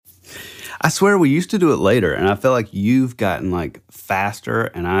I swear we used to do it later, and I feel like you've gotten like faster,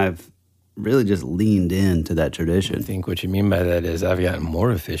 and I've really just leaned into that tradition. I think what you mean by that is I've gotten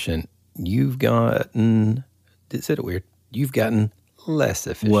more efficient. You've gotten, said it weird, you've gotten less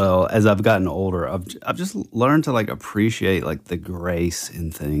efficient. Well, as I've gotten older, I've just learned to like appreciate like the grace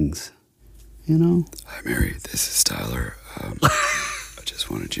in things, you know? Hi, Mary. This is Tyler. I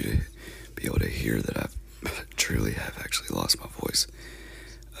just wanted you to be able to hear that I truly have actually lost my voice.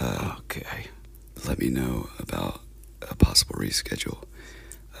 Okay. Let me know about a possible reschedule,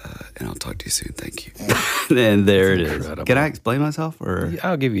 and I'll talk to you soon. Thank you. And there it is. Incredible. Can I explain myself? Or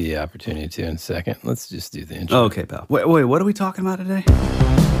I'll give you the opportunity to in a second. Let's just do the intro. okay, pal. Wait, what are we talking about today?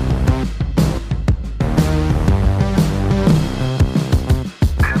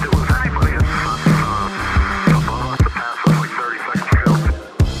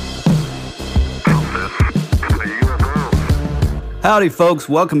 Howdy, folks.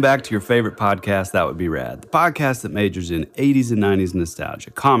 Welcome back to your favorite podcast, That Would Be Rad, the podcast that majors in 80s and 90s nostalgia,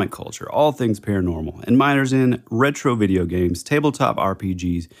 comic culture, all things paranormal, and minors in retro video games, tabletop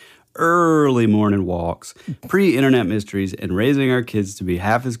RPGs, early morning walks, pre-internet mysteries, and raising our kids to be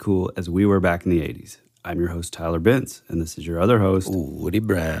half as cool as we were back in the 80s. I'm your host, Tyler Bentz, and this is your other host, Woody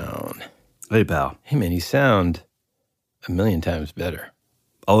Brown. Hey, pal. Hey, man, you sound a million times better.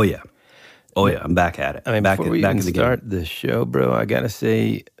 Oh, yeah. Oh, yeah. I'm back at it. I mean, back before we back even in the start game. the show, bro, I got to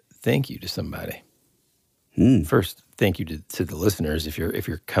say thank you to somebody. First, thank you to the listeners if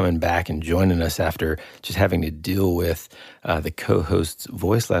you're coming back and joining us after just having to deal with the co-host's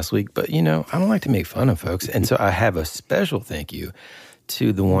voice last week. But, you know, I don't like to make fun of folks. And so I have a special thank you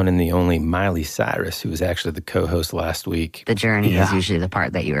to the one and the only Miley Cyrus, who was actually the co-host last week. The journey is usually the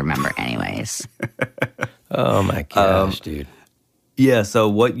part that you remember anyways. Oh, my gosh, dude. Yeah, so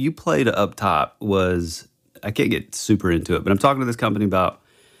what you played up top was, I can't get super into it, but I'm talking to this company about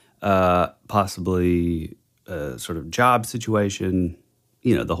possibly a sort of job situation,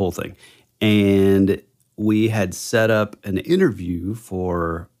 you know, the whole thing. And we had set up an interview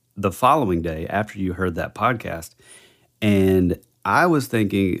for the following day after you heard that podcast. And I was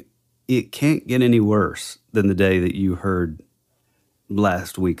thinking, it can't get any worse than the day that you heard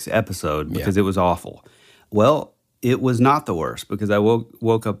last week's episode because it was awful. Well, it was not the worst because I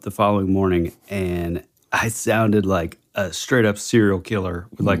woke up the following morning and I sounded like a straight up serial killer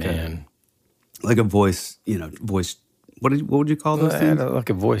with like a voice, you know, voice. What would you call those things?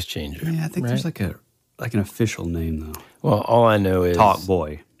 Like a voice changer. Yeah, I think there's like an official name though. Well, all I know is Talk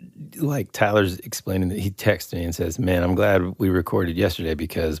boy. Like Tyler's explaining that he texts me and says, "Man, I'm glad we recorded yesterday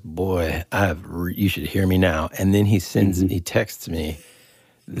because boy, you should hear me now." And then he texts me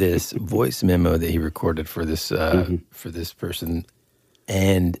this voice memo that he recorded for this person,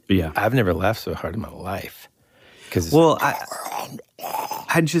 and I've never laughed so hard in my life. Well, I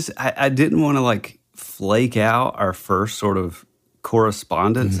didn't want to like flake out our first sort of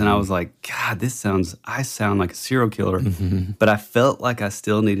correspondence, and I was like, God, I sound like a serial killer, but I felt like I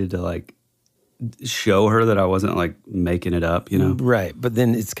still needed to like show her that I wasn't like making it up, you know? Right, but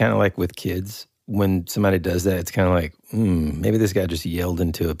then it's kind of like with kids. When somebody does that, it's kind of like, maybe this guy just yelled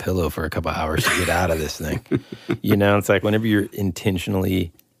into a pillow for a couple hours to get out of this thing. You know, it's like whenever you're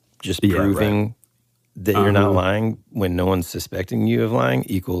intentionally just proving that you're not lying when no one's suspecting you of lying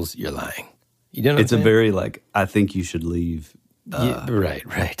equals you're lying. You know what I'm saying? It's a very like, I think you should leave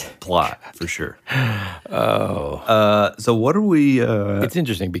right. plot for sure. So what are we... It's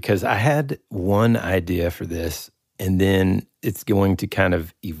interesting because I had one idea for this, and then it's going to kind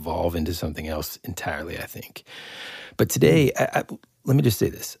of evolve into something else entirely, I think. But today, let me just say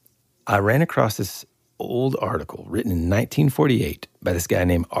this. I ran across this old article written in 1948 by this guy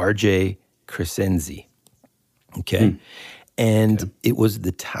named R.J. Crescenzi. Okay? And it was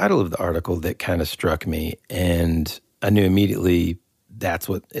the title of the article that kind of struck me, and I knew immediately that's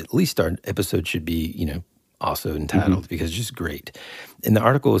what at least our episode should be, you know, also entitled because it's just great. And the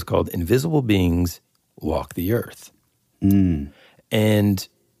article was called Invisible Beings Walk the Earth. And,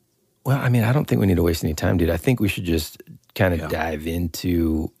 well, I mean, I don't think we need to waste any time, dude. I think we should just kind of dive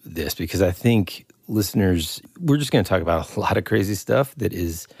into this because I think listeners, we're just going to talk about a lot of crazy stuff that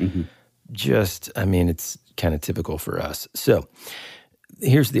is just, I mean, it's kind of typical for us. So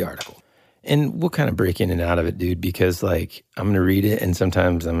here's the article. And we'll kind of break in and out of it, dude, because, like, I'm going to read it, and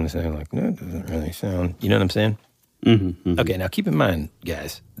sometimes I'm going to say, like, no, it doesn't really sound, you know what I'm saying? Okay, now keep in mind,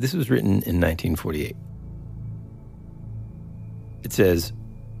 guys, this was written in 1948. It says,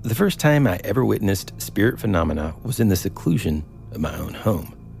 the first time I ever witnessed spirit phenomena was in the seclusion of my own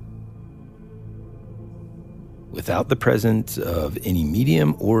home. Without the presence of any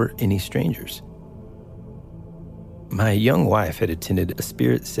medium or any strangers. My young wife had attended a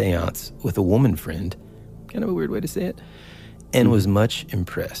spirit seance with a woman friend, kind of a weird way to say it, and was much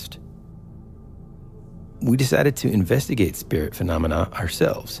impressed. We decided to investigate spirit phenomena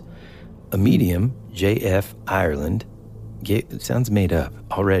ourselves. A medium, J.F. Ireland, it sounds made up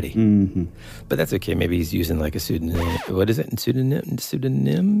already. Mm-hmm. But that's okay. Maybe he's using like a pseudonym. What is it?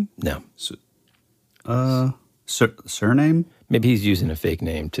 Pseudonym? No. Surname? Maybe he's using a fake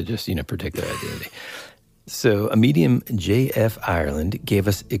name to just, protect their identity. So a medium, J.F. Ireland, gave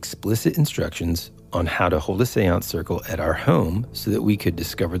us explicit instructions on how to hold a seance circle at our home so that we could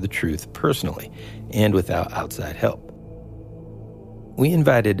discover the truth personally and without outside help. We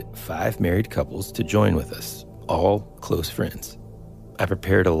invited 5 married couples to join with us, all close friends. I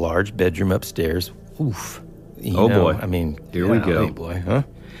prepared a large bedroom upstairs. Oof. Boy. I mean, here we go. Boy, huh?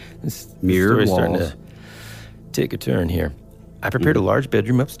 This Mirrored story's starting walls. to take a turn here. I prepared a large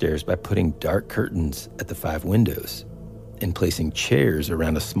bedroom upstairs by putting dark curtains at the 5 windows and placing chairs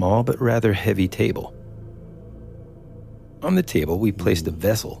around a small but rather heavy table. On the table, we placed a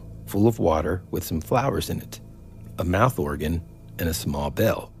vessel full of water with some flowers in it, a mouth organ, and a small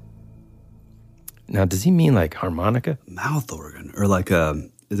bell. Now, does he mean like harmonica? Mouth organ. Or like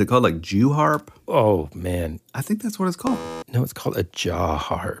is it called like Jew harp? Oh, man. I think that's what it's called. No, it's called a jaw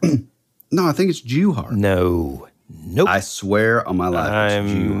harp. No, I think it's Jew harp. No. Nope. I swear on my life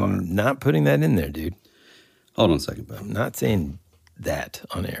it's Jew harp. I'm not putting that in there, dude. Hold on a second, Bo. I'm not saying that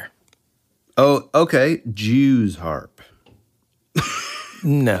on air. Oh, okay. Jew's harp.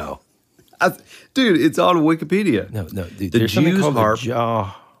 No. Dude, it's on Wikipedia. No, dude. The There's something Jew's called harp. the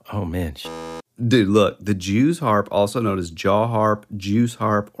jaw. Oh, man. Dude, look. The Jew's harp, also known as jaw harp, juice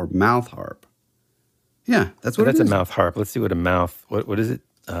harp, or mouth harp. Yeah, that's what That's it a is. mouth harp. Let's see what a mouth, what is it?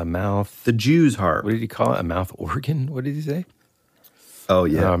 A mouth. The Jew's harp. What did he call it? A mouth organ? What did he say? Oh,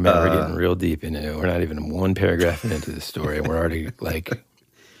 yeah. Oh, man, we're getting real deep into it. We're not even one paragraph into the story, and we're already like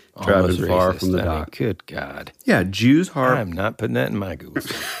almost Driving far racist. from the I mean, dock. good God. Yeah, Jew's harp I'm not putting that in my Google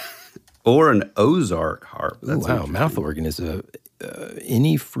search. or an Ozark harp. Ooh, That's wow, interesting. mouth organ is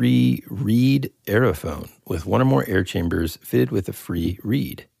any free reed aerophone with one or more air chambers fitted with a free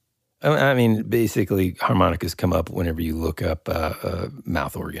reed. I mean, basically, harmonicas come up whenever you look up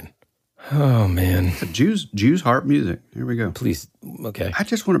mouth organ. Oh, man. Jew's harp music. Here we go. Please, okay. I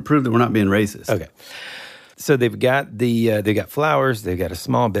just want to prove that we're not being racist. Okay. So they've got they got flowers, they've got a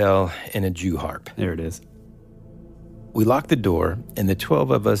small bell, and a Jew harp. There it is. We locked the door, and the 12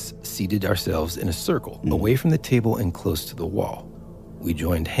 of us seated ourselves in a circle, away from the table and close to the wall. We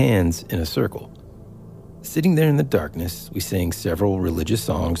joined hands in a circle. Sitting there in the darkness, we sang several religious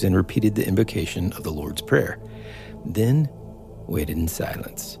songs and repeated the invocation of the Lord's Prayer. Then waited in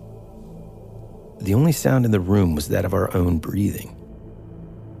silence. The only sound in the room was that of our own breathing.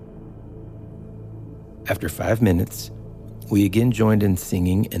 After 5 minutes, we again joined in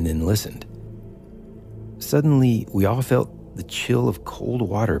singing and then listened. Suddenly, we all felt the chill of cold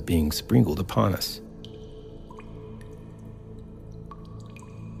water being sprinkled upon us.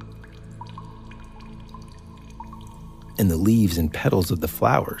 And the leaves and petals of the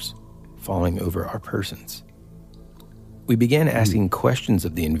flowers falling over our persons. We began asking questions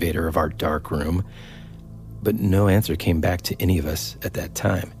of the invader of our dark room, but no answer came back to any of us at that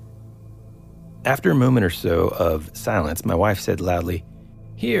time. After a moment or so of silence, my wife said loudly,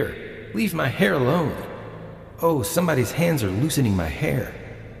 "Here, leave my hair alone. Oh, somebody's hands are loosening my hair."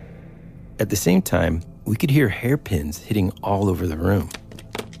 At the same time, we could hear hairpins hitting all over the room.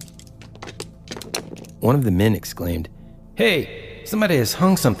 One of the men exclaimed, "Hey, somebody has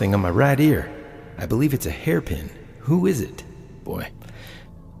hung something on my right ear. I believe it's a hairpin. Who is it?" Boy.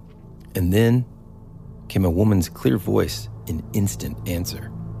 And then came a woman's clear voice in instant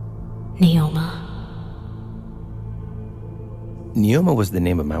answer. Neoma. Neoma was the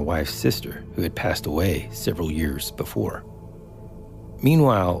name of my wife's sister, who had passed away several years before.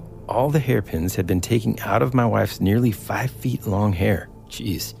 Meanwhile, all the hairpins had been taken out of my wife's nearly 5 feet long hair.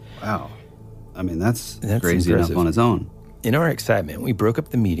 Jeez. Wow. I mean, that's impressive. crazy enough on its own. In our excitement, we broke up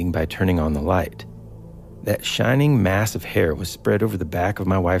the meeting by turning on the light. That shining mass of hair was spread over the back of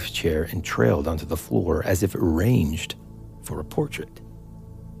my wife's chair and trailed onto the floor as if arranged for a portrait.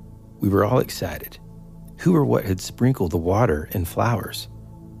 We were all excited. Who or what had sprinkled the water and flowers?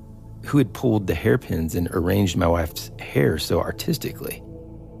 Who had pulled the hairpins and arranged my wife's hair so artistically?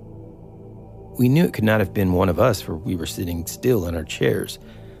 We knew it could not have been one of us, for we were sitting still in our chairs,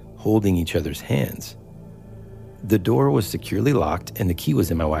 holding each other's hands. The door was securely locked and the key was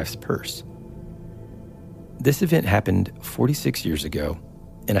in my wife's purse. This event happened 46 years ago,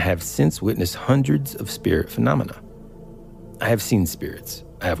 and I have since witnessed hundreds of spirit phenomena. I have seen spirits.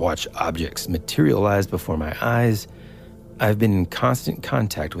 I have watched objects materialize before my eyes. I've been in constant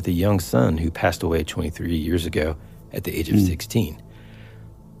contact with a young son who passed away 23 years ago at the age of 16.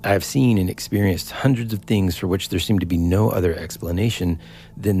 I have seen and experienced hundreds of things for which there seemed to be no other explanation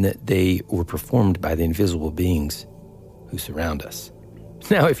than that they were performed by the invisible beings who surround us.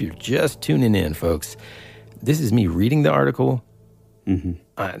 Now, if you're just tuning in, folks, this is me reading the article.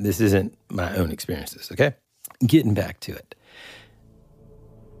 This isn't my own experiences, okay? Getting back to it.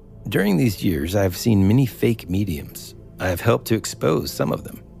 During these years, I've seen many fake mediums. I have helped to expose some of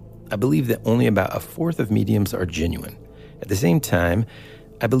them. I believe that only about a fourth of mediums are genuine. At the same time,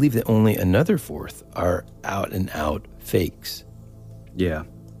 I believe that only another fourth are out and out fakes. Yeah.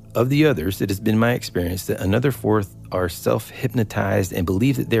 Of the others, it has been my experience that another fourth are self-hypnotized and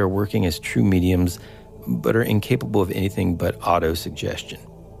believe that they are working as true mediums, but are incapable of anything but auto-suggestion.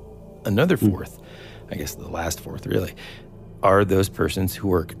 Another fourth, I guess the last fourth really, are those persons who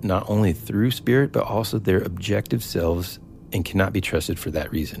work not only through spirit, but also their objective selves and cannot be trusted for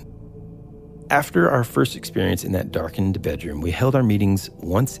that reason. After our first experience in that darkened bedroom, we held our meetings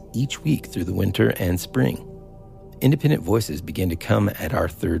once each week through the winter and spring. Independent voices began to come at our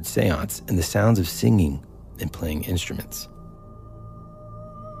third seance, and the sounds of singing and playing instruments.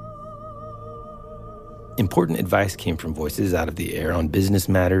 Important advice came from voices out of the air on business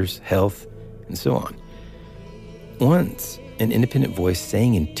matters, health, and so on. Once, an independent voice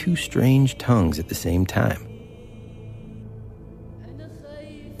sang in two strange tongues at the same time.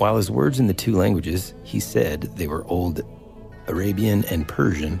 While his words in the two languages, he said they were old Arabian and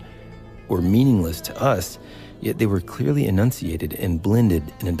Persian, were meaningless to us, yet they were clearly enunciated and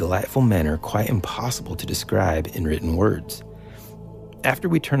blended in a delightful manner quite impossible to describe in written words. After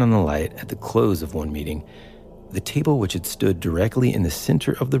we turned on the light at the close of one meeting, the table which had stood directly in the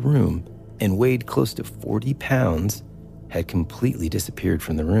center of the room and weighed close to 40 pounds had completely disappeared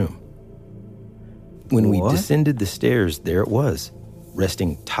from the room. When we descended the stairs, there it was,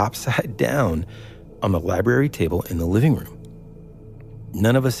 resting topside down on the library table in the living room.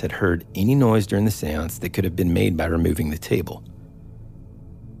 None of us had heard any noise during the seance that could have been made by removing the table.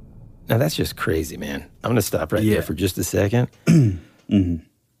 Now that's just crazy, man. I'm going to stop right there for just a second.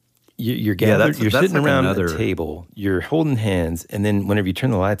 You're gathered, you're sitting like around the table, you're holding hands, and then whenever you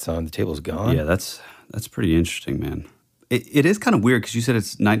turn the lights on, the table's gone. Yeah, that's pretty interesting, man. It is kind of weird because you said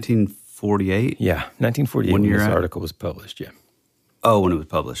it's 1948? Yeah, 1948 when this article was published, yeah. Oh, when it was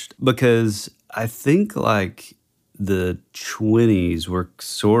published. Because I think like the 20s were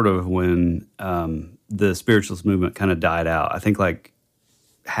sort of when the spiritualist movement kind of died out. I think like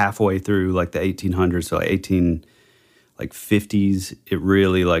halfway through like the 1800s, so like 50s, it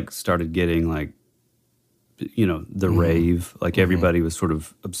really like started getting like, you know, the rave. Like everybody was sort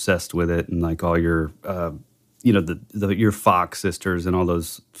of obsessed with it, and like all your, you know, your Fox sisters and all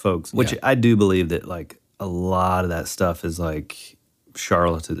those folks, which I do believe that like a lot of that stuff is like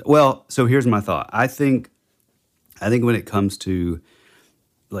charlatan. Well, so here's my thought. I think when it comes to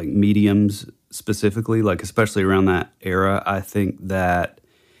like mediums specifically, like especially around that era, I think that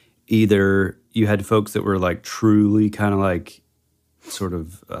either you had folks that were like truly kind of like sort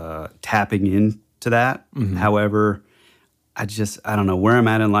of tapping into that. However, I don't know where I'm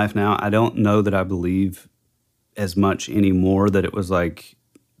at in life now. I don't know that I believe as much anymore that it was like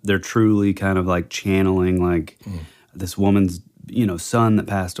they're truly kind of like channeling like this woman's, you know, son that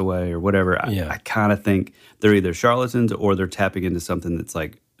passed away or whatever. I kind of think they're either charlatans or they're tapping into something that's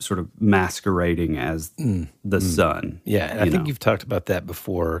like sort of masquerading as the son. Yeah, and I think you've talked about that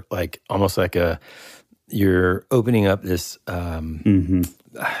before, like almost like you're opening up this, I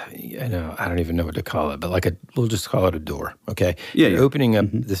don't even know what to call it, but we'll just call it a door, okay? Yeah, you're opening up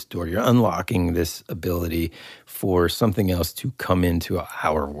this door. You're unlocking this ability for something else to come into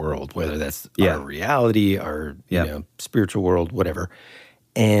our world, whether that's our reality, our you know, spiritual world, whatever.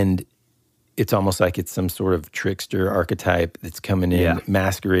 And it's almost like it's some sort of trickster archetype that's coming in,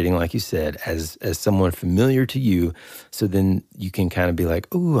 masquerading, like you said, as someone familiar to you. So then you can kind of be like,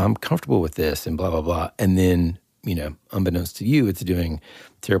 "Oh, I'm comfortable with this," and blah blah blah. And then, you know, unbeknownst to you, it's doing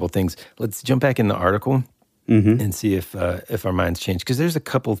terrible things. Let's jump back in the article and see if our minds change, because there's a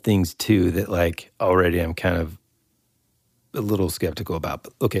couple things too that like already I'm kind of a little skeptical about.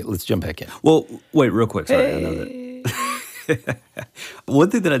 But okay, let's jump back in. Well, wait, real quick. Sorry, I know that. One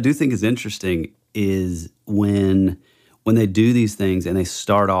thing that I do think is interesting is when they do these things and they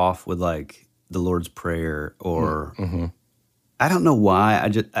start off with like the Lord's Prayer or I don't know why. I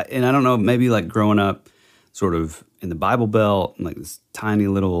don't know, maybe like growing up sort of in the Bible Belt and like this tiny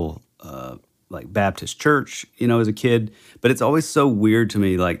little like Baptist church, you know, as a kid. But it's always so weird to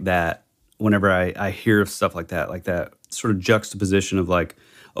me like that whenever I hear of stuff like that sort of juxtaposition of like,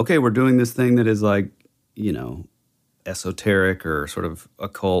 okay, we're doing this thing that is like, you know, esoteric or sort of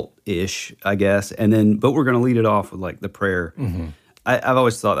occult-ish, I guess. And then, but we're going to lead it off with like the prayer. Mm-hmm. I've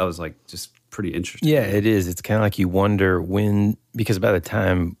always thought that was like just pretty interesting. Yeah, it is. It's kind of like you wonder when, because by the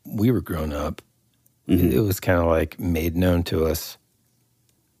time we were grown up, it was kind of like made known to us,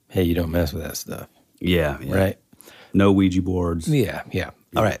 hey, you don't mess with that stuff. Yeah. Right? No Ouija boards. Yeah.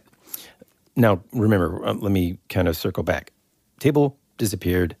 All right. Now, remember, let me kind of circle back. Table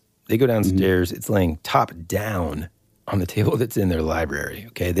disappeared. They go downstairs. It's laying top down on the table that's in their library,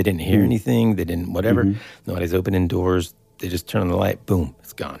 okay? They didn't hear anything. They didn't whatever. Nobody's opening doors. They just turn on the light. Boom,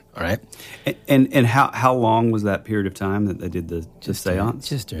 it's gone, all right? And how long was that period of time that they did the seance?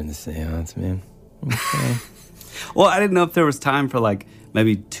 Just during the seance, man. Okay. Well, I didn't know if there was time for like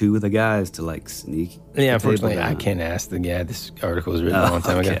maybe two of the guys to like sneak. Yeah, unfortunately, I can't ask the guy. This article was written a long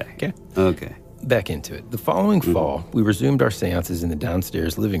time ago. Okay. Back into it. The following fall, we resumed our seances in the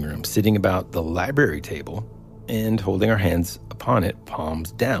downstairs living room, sitting about the library table and holding our hands upon it,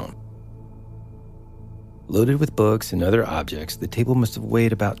 palms down. Loaded with books and other objects, the table must have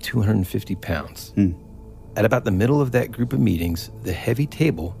weighed about 250 pounds. At about the middle of that group of meetings, the heavy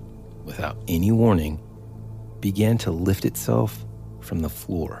table, without any warning, began to lift itself from the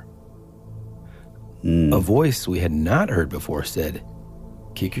floor. A voice we had not heard before said,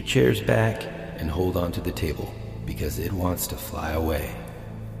 "Kick your chairs back and hold on to the table because it wants to fly away."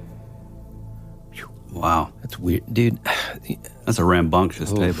 Wow. That's weird. Dude, That's a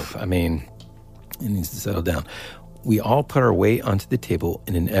rambunctious table. I mean, it needs to settle down. We all put our weight onto the table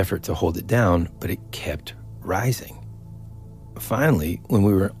in an effort to hold it down, but it kept rising. Finally, when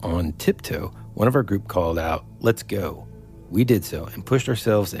we were on tiptoe, one of our group called out, "Let's go." We did so and pushed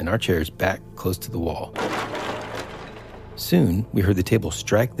ourselves and our chairs back close to the wall. Soon, we heard the table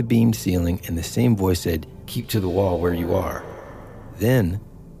strike the beamed ceiling and the same voice said, "Keep to the wall where you are." Then,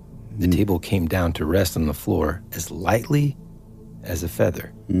 the table came down to rest on the floor as lightly as a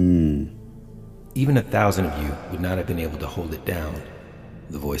feather. Even 1,000 of you would not have been able to hold it down,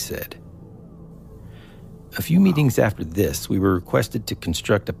 the voice said. A few meetings after this, we were requested to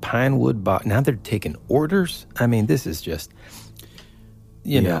construct a pine wood box. Now they're taking orders? I mean, this is just,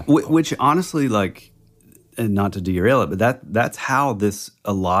 you know. Which honestly, like, and not to derail it, but that's how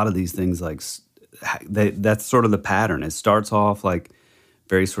a lot of these things, like, that's sort of the pattern. It starts off, like,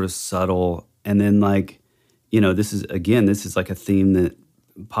 very sort of subtle, and then, like, this is like a theme that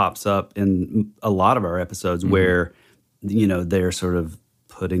pops up in a lot of our episodes where, they're sort of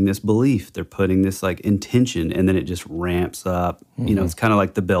putting this belief, they're putting this like intention, and then it just ramps up. It's kind of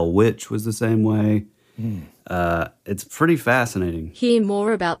like the Bell Witch was the same way. It's pretty fascinating. Hear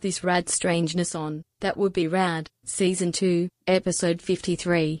more about this rad strangeness on That Would Be Rad, Season 2, Episode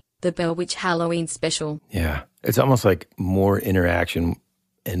 53, The Bell Witch Halloween Special. Yeah, it's almost like more interaction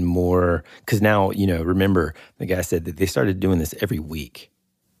and more, because now, remember, the guy said that they started doing this every week.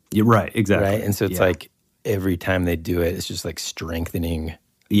 You're right, exactly. Right, and so it's like every time they do it, it's just like strengthening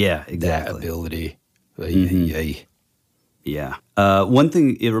that ability. Yeah. One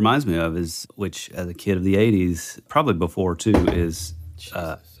thing it reminds me of is, which as a kid of the 80s, probably before too, is,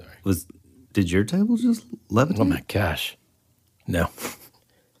 did your table just levitate? Oh my gosh. No.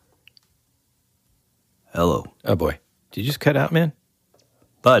 Hello. Oh boy. Did you just cut out, man?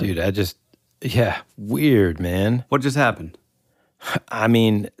 Bud. Dude, weird, man. What just happened? I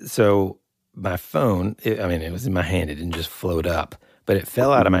mean, so my phone, it was in my hand. It didn't just float up, but it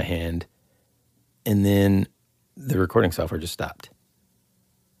fell out of my hand, and then the recording software just stopped.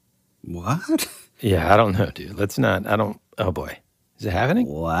 What? Yeah, I don't know, dude. Oh boy. Is it happening?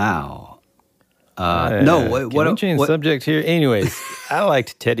 Wow. No, can we change subject here? Anyways, I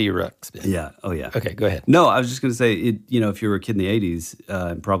liked Teddy Ruxpin. Yeah. Oh, yeah. Okay, go ahead. No, I was just going to say, if you were a kid in the 80s,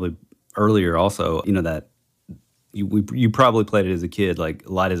 and probably earlier also, that you probably played it as a kid, like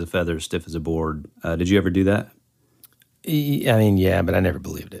light as a feather, stiff as a board. Did you ever do that? I mean, yeah, but I never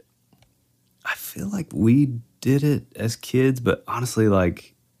believed it. I feel like we did it as kids, but honestly,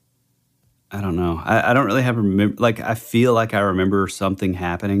 like, I don't know. I don't really have I feel like I remember something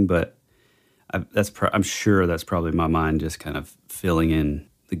happening, but I'm sure that's probably my mind just kind of filling in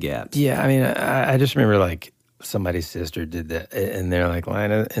the gaps. Yeah, I mean, I just remember like somebody's sister did that, and they're like,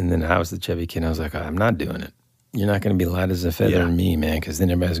 and then I was the chubby kid, and I was like, I'm not doing it. You're not going to be light as a feather in me, man, because then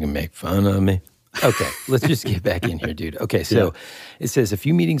everybody's going to make fun of me. Okay, let's just get back in here, dude. Okay, so it says, a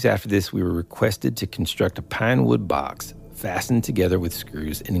few meetings after this, we were requested to construct a pine wood box, fastened together with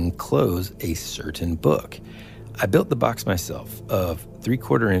screws, and enclose a certain book. I built the box myself of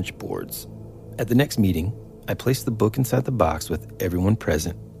 3/4-inch boards. At the next meeting, I placed the book inside the box with everyone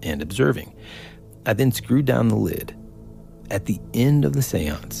present and observing. I then screwed down the lid. At the end of the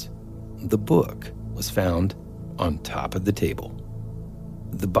seance, the book was found on top of the table.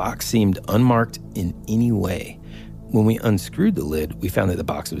 The box seemed unmarked in any way. When we unscrewed the lid, we found that the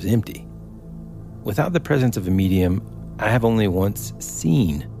box was empty. Without the presence of a medium, I have only once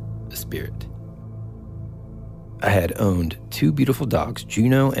seen a spirit. I had owned 2 beautiful dogs,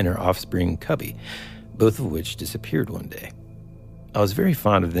 Juno and her offspring, Cubby, both of which disappeared one day. I was very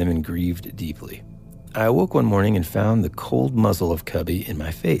fond of them and grieved deeply. I awoke one morning and found the cold muzzle of Cubby in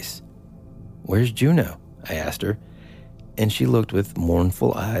my face. "Where's Juno?" I asked her, and she looked with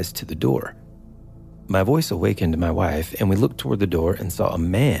mournful eyes to the door. My voice awakened my wife, and we looked toward the door and saw a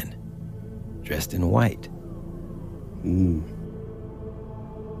man dressed in white.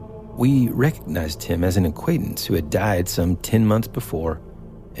 We recognized him as an acquaintance who had died some 10 months before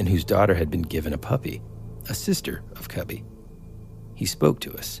and whose daughter had been given a puppy, a sister of Cubby. He spoke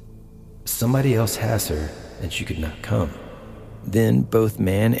to us. "Somebody else has her, and she could not come." Then both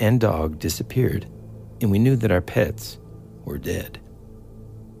man and dog disappeared, and we knew that our pets were dead.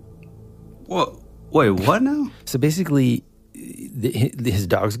 Whoa. Wait, what now? So basically, his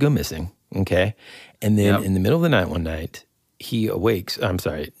dogs go missing, okay? And then in the middle of the night one night, he wakes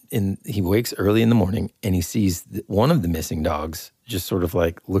early in the morning, and he sees one of the missing dogs just sort of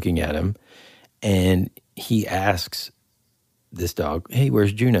like looking at him, and he asks this dog, "Hey,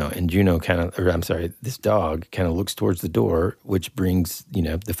 where's Juno?" And this dog kind of looks towards the door, which brings,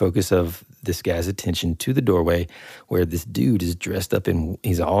 the focus of this guy's attention to the doorway where this dude is dressed up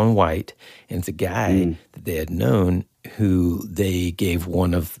he's all in white, and it's a guy that they had known who they gave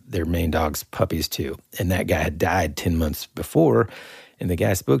one of their main dog's puppies to. And that guy had died 10 months before, and the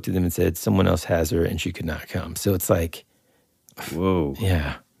guy spoke to them and said, "Someone else has her and she could not come." So it's like, whoa.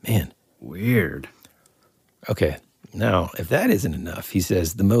 Yeah, man. Weird. Okay. Now, if that isn't enough, he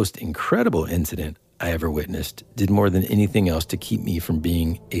says, the most incredible incident I ever witnessed did more than anything else to keep me from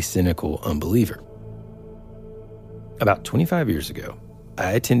being a cynical unbeliever. About 25 years ago,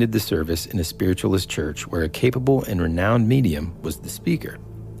 I attended the service in a spiritualist church where a capable and renowned medium was the speaker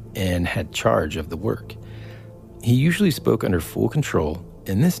and had charge of the work. He usually spoke under full control,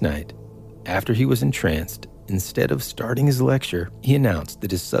 and this night, after he was entranced, instead of starting his lecture, he announced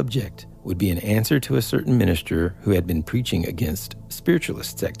that his subject would be an answer to a certain minister who had been preaching against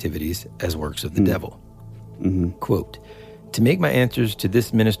spiritualists' activities as works of the devil. Quote, "To make my answers to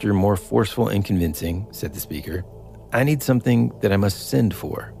this minister more forceful and convincing," said the speaker, "I need something that I must send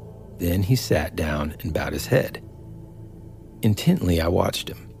for." Then he sat down and bowed his head. Intently, I watched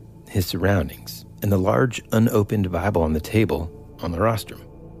him, his surroundings, and the large unopened Bible on the table on the rostrum.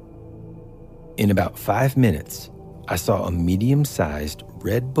 In about 5 minutes, I saw a medium-sized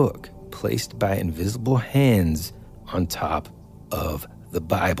red book placed by invisible hands on top of the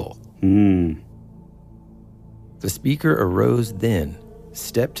Bible. The speaker arose then,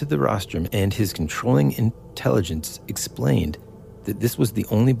 stepped to the rostrum, and his controlling intelligence explained that this was the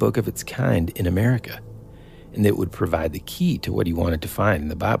only book of its kind in America, and that it would provide the key to what he wanted to find in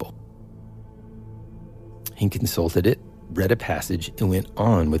the Bible. He consulted it, read a passage, and went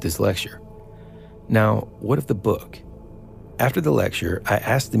on with his lecture. Now, what of the book? After the lecture, I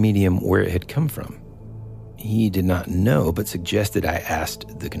asked the medium where it had come from. He did not know, but suggested I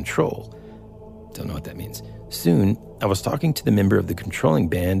asked the control. Don't know what that means. Soon, I was talking to the member of the controlling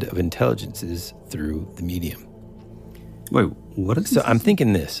band of intelligences through the medium. Wait, what is So this? I'm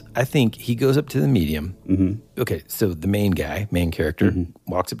thinking this. I think he goes up to the medium. Okay, so the main character,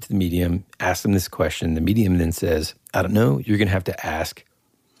 walks up to the medium, asks him this question. The medium then says, "I don't know, you're going to have to ask,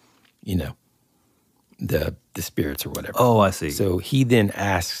 the spirits or whatever." Oh, I see. So he then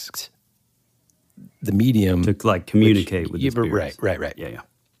asks the medium to communicate with the spirits. Right. Yeah.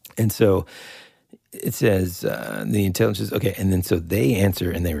 And so it says, the intelligence, okay, and then so they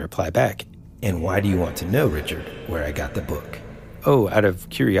answer and they reply back. "And why do you want to know, Richard, where I got the book?" "Oh, out of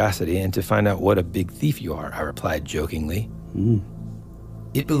curiosity and to find out what a big thief you are," I replied jokingly.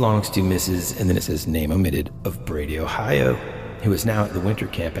 "It belongs to Mrs., and then it says name omitted, of Brady, Ohio, who is now at the winter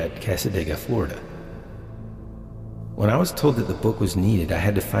camp at Casadega, Florida. When I was told that the book was needed, I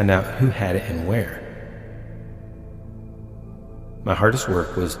had to find out who had it and where. My hardest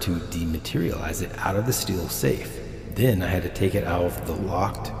work was to dematerialize it out of the steel safe. Then I had to take it out of the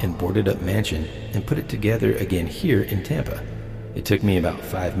locked and boarded up mansion and put it together again here in Tampa. It took me about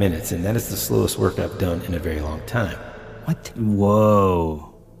 5 minutes, and that is the slowest work I've done in a very long time." What?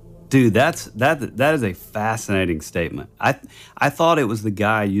 Whoa. Dude, that is a fascinating statement. I thought it was the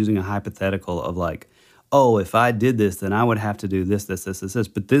guy using a hypothetical of like, oh, if I did this, then I would have to do this.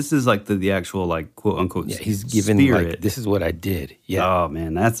 But this is like the actual, like, quote unquote, Yeah, he's given, spirit. like, this is what I did. Yeah. Oh,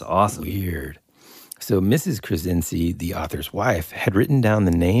 man, that's awesome. Weird. So Mrs. Krasinski, the author's wife, had written down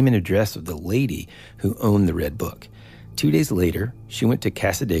the name and address of the lady who owned the Red Book. 2 days later, she went to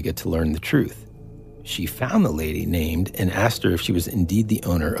Cassadaga to learn the truth. She found the lady named and asked her if she was indeed the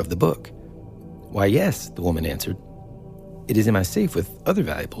owner of the book. "Why, yes," the woman answered. "It is in my safe with other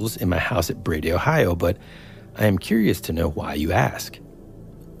valuables in my house at Brady, Ohio, but I am curious to know why you ask."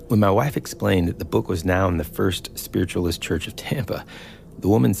 When my wife explained that the book was now in the First Spiritualist Church of Tampa, the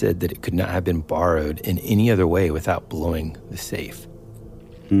woman said that it could not have been borrowed in any other way without blowing the safe.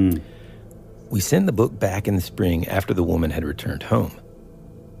 We sent the book back in the spring after the woman had returned home.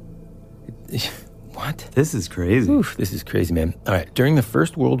 What? This is crazy. Oof, this is crazy, man. All right. During the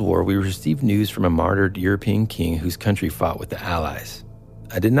First World War, we received news from a martyred European king whose country fought with the Allies.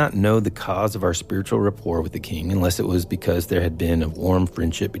 I did not know the cause of our spiritual rapport with the king unless it was because there had been a warm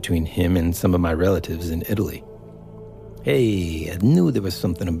friendship between him and some of my relatives in Italy. Hey, I knew there was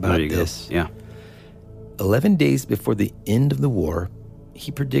something about this. Go. Yeah. 11 days before the end of the war,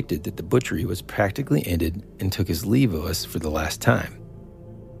 he predicted that the butchery was practically ended and took his leave of us for the last time.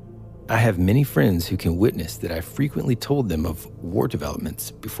 I have many friends who can witness that I frequently told them of war developments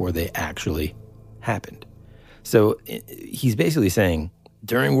before they actually happened. So he's basically saying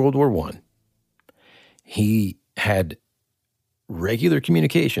during World War I, he had regular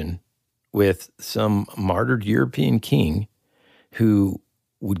communication with some martyred European king who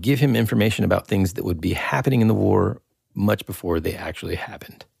would give him information about things that would be happening in the war much before they actually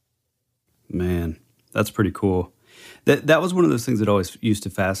happened. Man, that's pretty cool. That was one of those things that always used to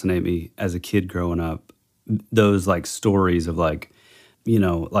fascinate me as a kid growing up. Those like stories of like, you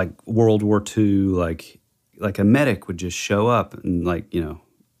know, like World War II, like a medic would just show up and like, you know,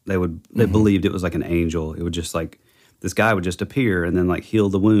 they believed it was like an angel. It would just like, this guy would just appear and then like heal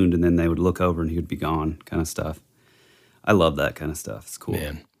the wound and then they would look over and he would be gone, kind of stuff. I love that kind of stuff. It's cool.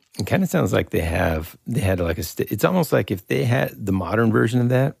 Man, it kind of sounds like they had like it's almost like if they had the modern version of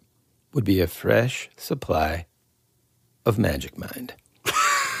that would be a fresh supply of Magic Mind.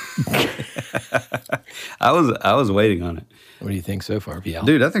 I was waiting on it. What do you think so far, PL?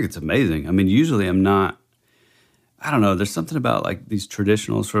 Dude, I think it's amazing. I mean, usually I'm not, I don't know, there's something about like these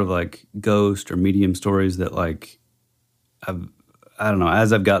traditional sort of like ghost or medium stories that like, I don't know,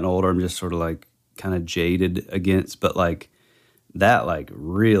 as I've gotten older, I'm just sort of like kind of jaded against, but like that like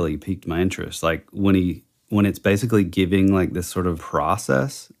really piqued my interest. Like when it's basically giving like this sort of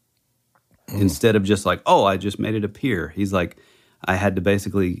process instead of just like, oh, I just made it appear. He's like, I had to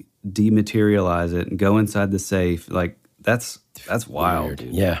basically dematerialize it and go inside the safe. Like that's wild, weird.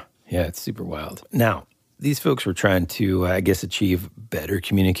 Dude. Yeah, it's super wild. Now, these folks were trying to, I guess, achieve better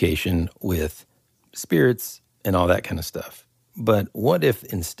communication with spirits and all that kind of stuff. But what if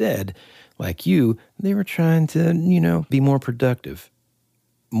instead, like you, they were trying to, you know, be more productive,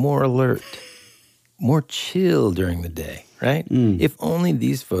 more alert, more chill during the day, right? If only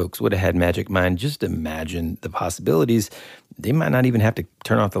these folks would have had Magic Mind, just imagine the possibilities. They might not even have to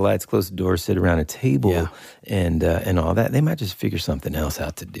turn off the lights, close the door, sit around a table and all that. They might just figure something else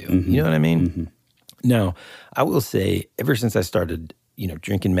out to do. You know what I mean? Mm-hmm. Now, I will say, ever since I started, you know,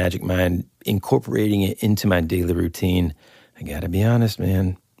 drinking Magic Mind, incorporating it into my daily routine, I got to be honest,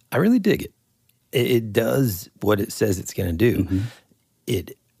 man, I really dig it. It does what it says it's going to do. Mm-hmm.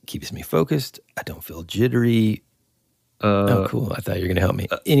 It keeps me focused. I don't feel jittery. Oh, cool. I thought you were going to help me.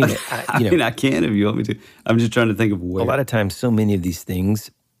 Anyway, I mean, I can if you want me to. I'm just trying to think of where. A lot of times, so many of these things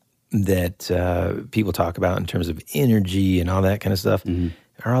that people talk about in terms of energy and all that kind of stuff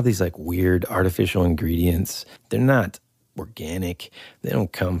are all these like weird artificial ingredients. They're not organic. They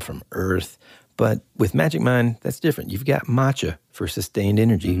don't come from Earth. But with Magic Mind, that's different. You've got matcha for sustained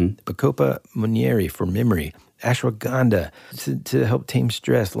energy, Bacopa monnieri for memory, ashwagandha to help tame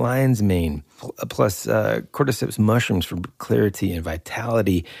stress, lion's mane, plus cordyceps mushrooms for clarity and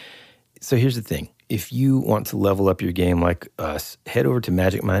vitality. So here's the thing. If you want to level up your game like us, head over to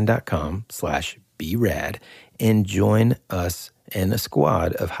magicmind.com/BeRad and join us and a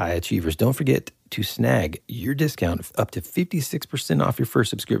squad of high achievers. Don't forget to snag your discount up to 56% off your first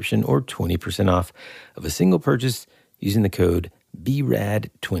subscription or 20% off of a single purchase using the code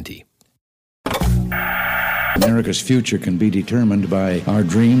BeRad20. America's future can be determined by our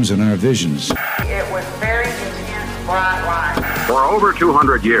dreams and our visions. It was very intense, bright light. For over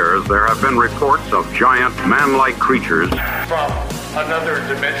 200 years, there have been reports of giant man-like creatures. From another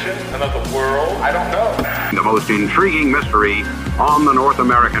dimension, another world, I don't know. The most intriguing mystery on the North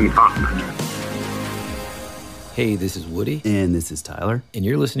American continent. Hey, this is Woody. And this is Tyler. And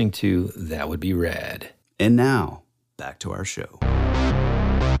you're listening to That Would Be Rad. And now, back to our show.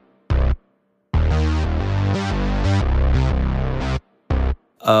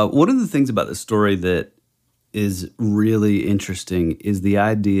 One of the things about the story that is really interesting is the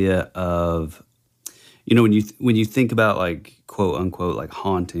idea of, when you think about like quote unquote like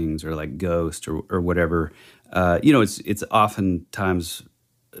hauntings or like ghosts or whatever, it's oftentimes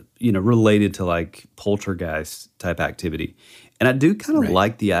related to like poltergeist type activity, and I do kind of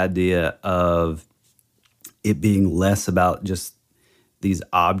like the idea of it being less about just these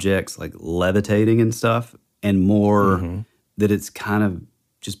objects like levitating and stuff, and more that it's kind of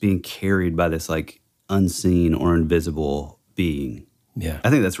just being carried by this like unseen or invisible being. Yeah. I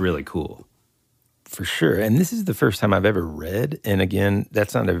think that's really cool. For sure. And this is the first time I've ever read. And again,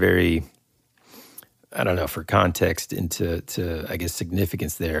 that's not a very, I don't know, for context into I guess,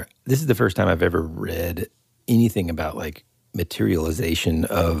 significance there. This is the first time I've ever read anything about like materialization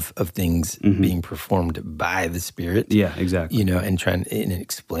of things being performed by the spirit. Yeah, exactly. And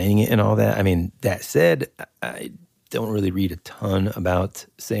explaining it and all that. I mean, that said, I don't really read a ton about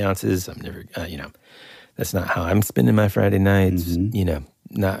seances. I'm never, that's not how I'm spending my Friday nights.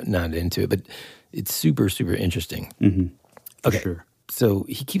 Not into it, but it's super, super interesting. Okay, sure. So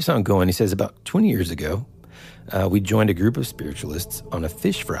he keeps on going. He says, about 20 years ago, we joined a group of spiritualists on a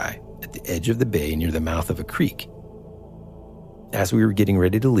fish fry at the edge of the bay near the mouth of a creek. As we were getting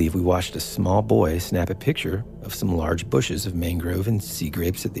ready to leave, we watched a small boy snap a picture of some large bushes of mangrove and sea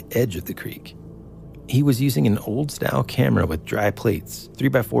grapes at the edge of the creek. He was using an old-style camera with dry plates, 3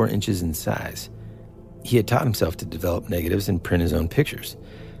 by 4 inches in size. He had taught himself to develop negatives and print his own pictures.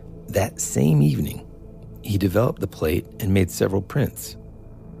 That same evening, he developed the plate and made several prints.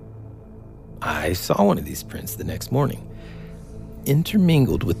 I saw one of these prints the next morning.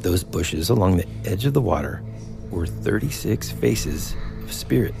 Intermingled with those bushes along the edge of the water were 36 faces of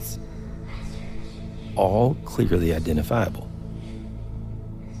spirits, all clearly identifiable.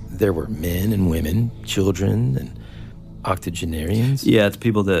 There were men and women, children, and octogenarians. Yeah, it's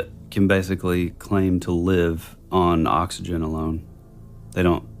people that can basically claim to live on oxygen alone. They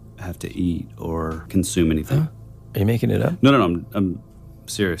don't have to eat or consume anything. Huh? Are you making it up? No, I'm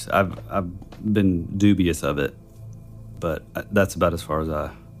serious. I've been dubious of it, but that's about as far as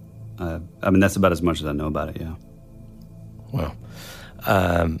that's about as much as I know about it, yeah. Wow.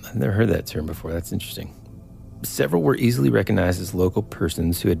 I've never heard that term before. That's interesting. Several were easily recognized as local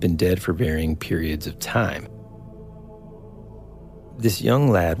persons who had been dead for varying periods of time. This young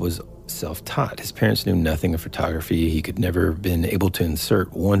lad was self-taught. His parents knew nothing of photography. He could never have been able to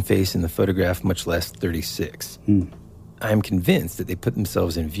insert one face in the photograph, much less 36. I am convinced that they put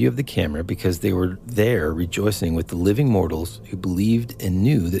themselves in view of the camera because they were there rejoicing with the living mortals who believed and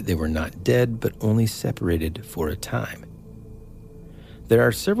knew that they were not dead, but only separated for a time. There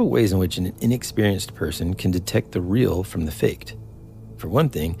are several ways in which an inexperienced person can detect the real from the faked. For one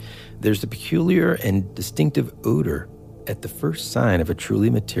thing, there's the peculiar and distinctive odor at the first sign of a truly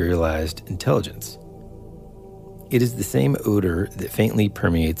materialized intelligence. It is the same odor that faintly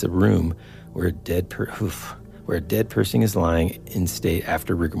permeates a room where a dead person is lying in state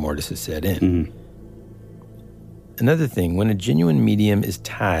after rigor mortis has set in. Another thing, when a genuine medium is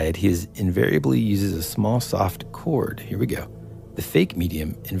tied, he invariably uses a small soft cord. Here we go. The fake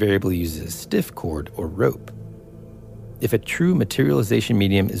medium invariably uses a stiff cord or rope. If a true materialization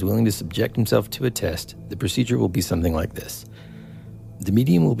medium is willing to subject himself to a test, the procedure will be something like this. The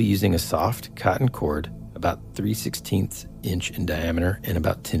medium will be using a soft cotton cord about 3/16 inch in diameter and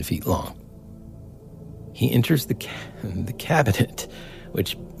about 10 feet long. He enters the cabinet,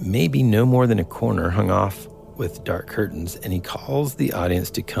 which may be no more than a corner hung off with dark curtains, and he calls the audience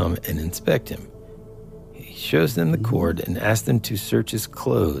to come and inspect him. He shows them the cord and asks them to search his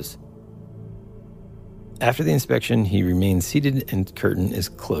clothes. After the inspection, he remains seated and the curtain is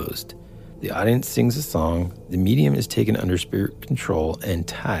closed. The audience sings a song, the medium is taken under spirit control and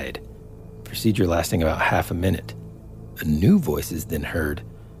tied, procedure lasting about half a minute. A new voice is then heard,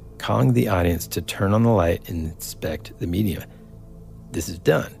 calling the audience to turn on the light and inspect the medium. This is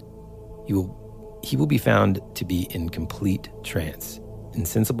done. He will be found to be in complete trance,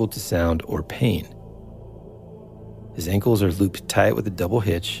 insensible to sound or pain. His ankles are looped tight with a double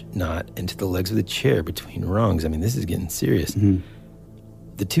hitch knot into the legs of the chair between rungs. I mean, this is getting serious.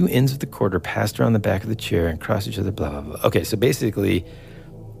 The two ends of the cord are passed around the back of the chair and cross each other, blah, blah, blah. Okay, so basically,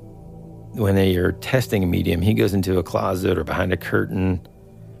 when you're testing a medium, he goes into a closet or behind a curtain,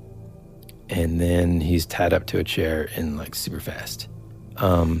 and then he's tied up to a chair and, like, super fast.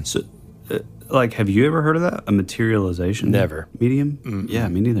 Have you ever heard of that? A materialization? Never. Medium? Yeah,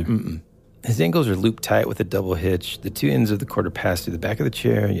 me neither. His ankles are looped tight with a double hitch. The two ends of the cord are passed through the back of the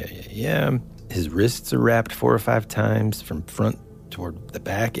chair. Yeah. His wrists are wrapped 4 or 5 times from front toward the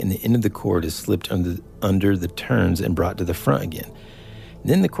back, and the end of the cord is slipped under the turns and brought to the front again.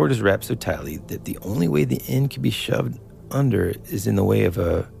 Then the cord is wrapped so tightly that the only way the end can be shoved under is in the way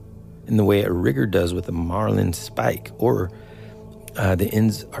a rigger does with a marlin spike, or the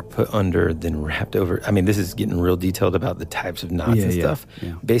ends are put under, then wrapped over. I mean, this is getting real detailed about the types of knots and stuff.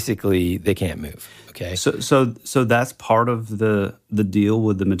 Yeah. Basically, they can't move. Okay. So that's part of the deal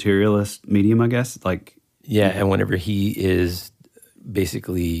with the materialist medium, I guess. Like, yeah, and whenever he is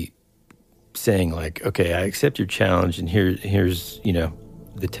basically saying, like, okay, I accept your challenge, and here's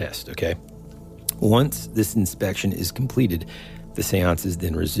the test. Okay. Once this inspection is completed, the seance is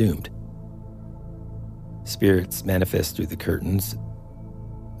then resumed. Spirits manifest through the curtains.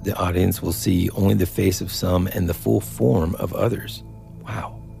 The audience will see only the face of some and the full form of others.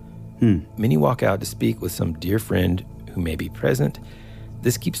 Wow. Many walk out to speak with some dear friend who may be present.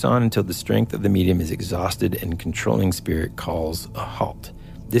 This keeps on until the strength of the medium is exhausted and controlling spirit calls a halt.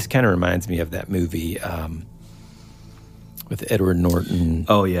 This kind of reminds me of that movie with Edward Norton.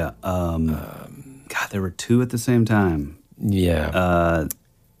 Oh, yeah. God, there were two at the same time. Yeah.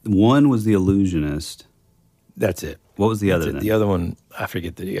 One was The Illusionist. That's it. What was the other then? The other one, I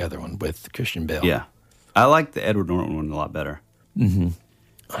forget the other one, with Christian Bale. Yeah. I like the Edward Norton one a lot better. Mm-hmm.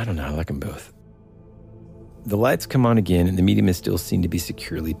 I don't know. I like them both. The lights come on again, and the medium is still seen to be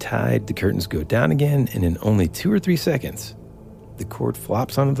securely tied. The curtains go down again, and in only 2 or 3 seconds, the cord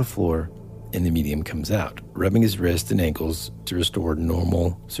flops onto the floor, and the medium comes out, rubbing his wrists and ankles to restore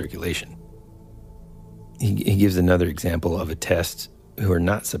normal circulation. He gives another example of a test who are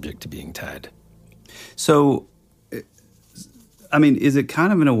not subject to being tied. So, I mean, is it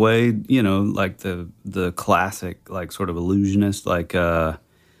kind of in a way, like the classic, like sort of illusionist, like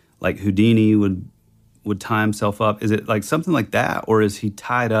Houdini would tie himself up? Is it like something like that, or is he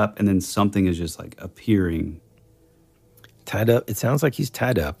tied up and then something is just like appearing? Tied up. It sounds like he's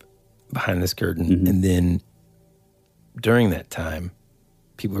tied up behind this curtain, and then during that time,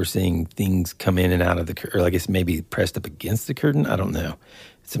 people are seeing things come in and out of the curtain, or I guess maybe pressed up against the curtain. I don't know.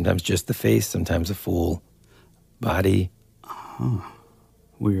 Sometimes just the face, sometimes a full body. Oh,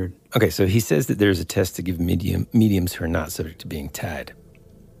 weird. Okay, so he says that there's a test to give mediums who are not subject to being tied.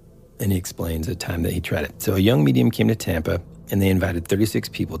 And he explains a time that he tried it. So a young medium came to Tampa, and they invited 36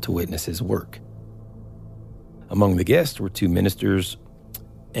 people to witness his work. Among the guests were 2 ministers,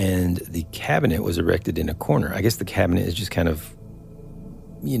 and the cabinet was erected in a corner. I guess the cabinet is just kind of,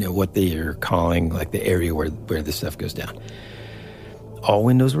 what they are calling like the area where the stuff goes down. All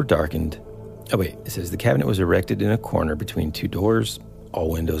windows were darkened. Oh, wait, it says the cabinet was erected in a corner between 2 doors.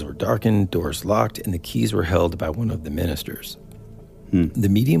 All windows were darkened, doors locked, and the keys were held by one of the ministers. The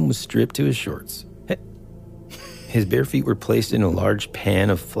medium was stripped to his shorts. His bare feet were placed in a large pan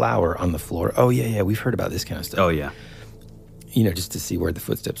of flour on the floor. Oh, yeah, we've heard about this kind of stuff. Oh, yeah. Just to see where the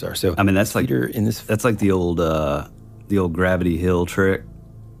footsteps are. So I mean, that's like the old Gravity Hill trick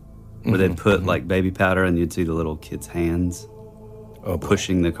where they'd put like baby powder and you'd see the little kids' hands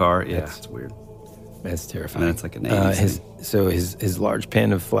pushing the car. Yeah, it's weird. That's terrifying. That's like an 80s thing. His large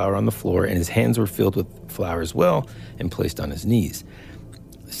pan of flour on the floor, and his hands were filled with flour as well and placed on his knees.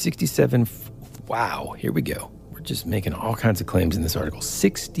 67, wow, here we go. We're just making all kinds of claims in this article.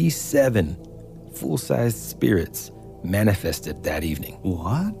 67 full-sized spirits manifested that evening.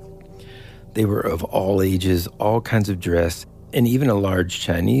 What? They were of all ages, all kinds of dress, and even a large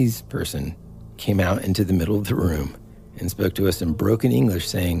Chinese person came out into the middle of the room and spoke to us in broken English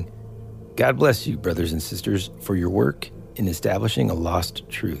saying, "God bless you, brothers and sisters, for your work in establishing a lost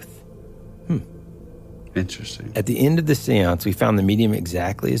truth." Interesting. At the end of the seance, we found the medium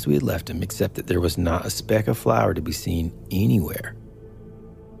exactly as we had left him, except that there was not a speck of flour to be seen anywhere.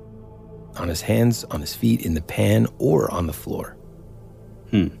 On his hands, on his feet, in the pan, or on the floor.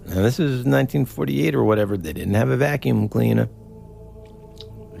 Now, this is 1948 or whatever. They didn't have a vacuum cleaner.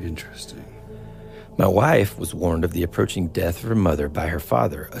 Interesting. My wife was warned of the approaching death of her mother by her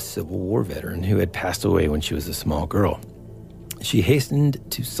father, a Civil War veteran who had passed away when she was a small girl. She hastened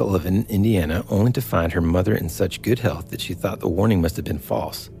to Sullivan, Indiana, only to find her mother in such good health that she thought the warning must have been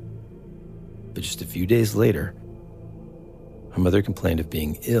false. But just a few days later, her mother complained of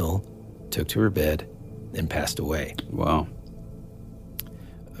being ill, took to her bed, and passed away. Wow.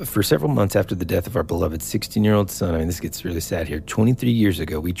 For several months after the death of our beloved 16-year-old son, I mean, this gets really sad here, 23 years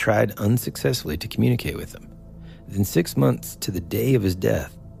ago, we tried unsuccessfully to communicate with him. Then 6 months to the day of his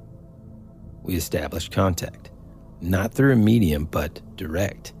death, we established contact. Not through a medium, but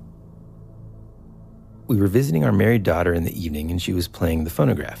direct. We were visiting our married daughter in the evening, and she was playing the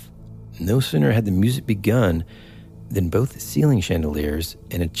phonograph. No sooner had the music begun than both ceiling chandeliers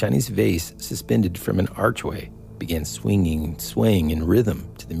and a Chinese vase suspended from an archway began swaying in rhythm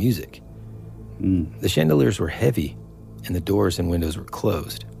to the music. The chandeliers were heavy, and the doors and windows were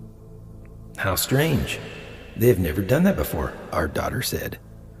closed. "How strange. They have never done that before," our daughter said.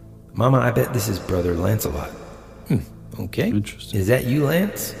 "Mama, I bet this is Brother Lancelot." Okay. Interesting. "Is that you,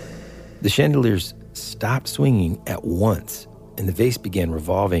 Lance?" The chandeliers stopped swinging at once, and the vase began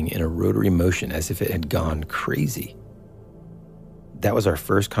revolving in a rotary motion as if it had gone crazy. That was our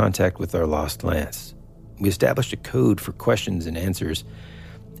first contact with our lost Lance. We established a code for questions and answers,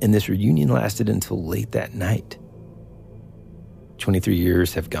 and this reunion lasted until late that night. 23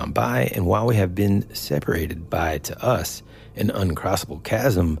 years have gone by, and while we have been separated by, to us, an uncrossable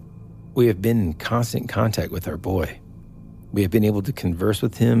chasm, we have been in constant contact with our boy. We have been able to converse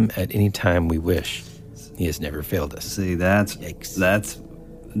with him at any time we wish. He has never failed us. See, that's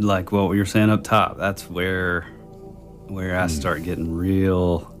like what you're saying up top. That's where I start getting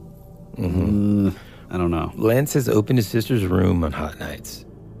real. I don't know. Lance has opened his sister's room on hot nights.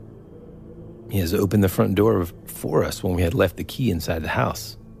 He has opened the front door for us when we had left the key inside the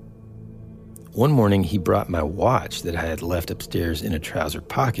house. One morning, he brought my watch that I had left upstairs in a trouser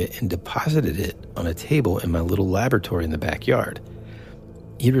pocket and deposited it on a table in my little laboratory in the backyard.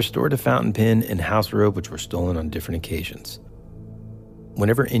 He restored a fountain pen and house robe, which were stolen on different occasions.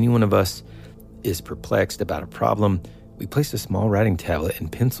 Whenever any one of us is perplexed about a problem, we place a small writing tablet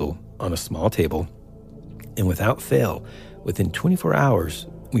and pencil on a small table, and without fail, within 24 hours,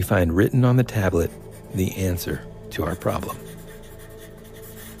 we find written on the tablet the answer to our problem.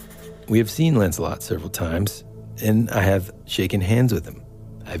 We have seen Lancelot several times, and I have shaken hands with him.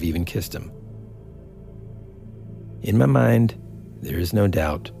 I've even kissed him. In my mind, there is no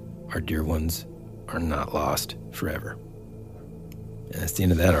doubt our dear ones are not lost forever. And that's the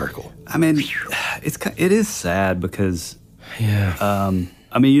end of that article. I mean, it is sad because, Yeah.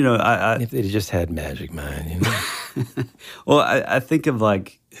 I mean, you know, I if they just had magic mind, you know. well, I think of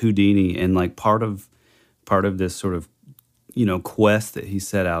like Houdini and like part of this sort of, you know, quest that he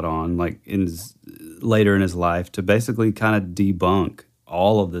set out on, like later in his life, to basically kind of debunk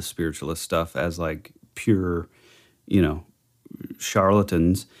all of this spiritualist stuff as like pure, you know,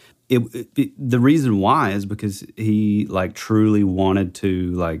 charlatans. The reason why is because he like truly wanted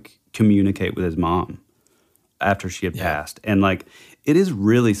to like communicate with his mom after she had passed, and like it is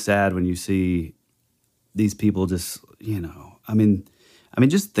really sad when you see these people just, you know, I mean,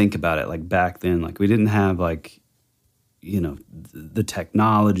 just think about it. Like back then, like we didn't have like, you know, the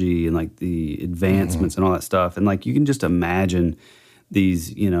technology and like the advancements and all that stuff. And like, you can just imagine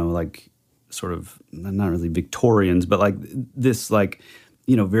these, you know, like sort of not really Victorians, but like this, like,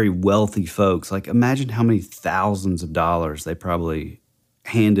 you know, very wealthy folks. Like imagine how many thousands of dollars they probably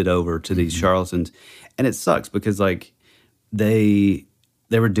handed over to these charlatans. And it sucks because like they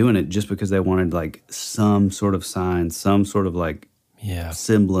were doing it just because they wanted like some sort of sign, some sort of like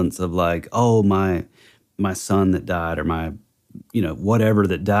semblance of like, oh, my son that died, or my, you know, whatever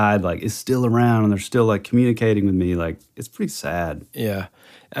that died, like is still around and they're still like communicating with me. Like it's pretty sad. Yeah.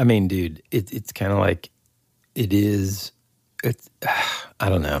 I mean, dude, it's kind of like I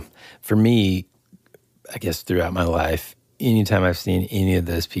don't know. For me, I guess throughout my life, anytime I've seen any of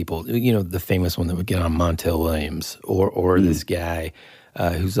those people, you know, the famous one that would get on Montel Williams or this guy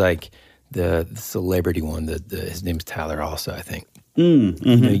who's like the celebrity one, his name's Tyler also, I think. You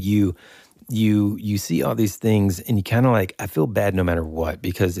know, you see all these things and you kind of like, I feel bad no matter what,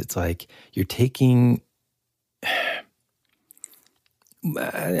 because it's like you're taking,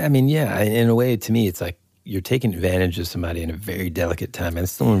 I mean, yeah, in a way, to me, it's like you're taking advantage of somebody in a very delicate time. And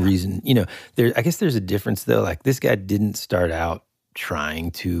it's the only reason, you know, I guess there's a difference though. Like this guy didn't start out trying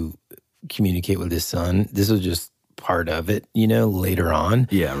to communicate with his son. This was just part of it, you know, later on.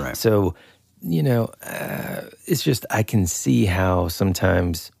 Yeah, right. So, you know, it's just, I can see how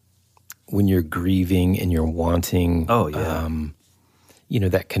sometimes when you're grieving and you're wanting, you know,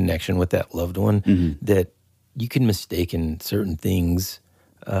 that connection with that loved one, that you can mistake in certain things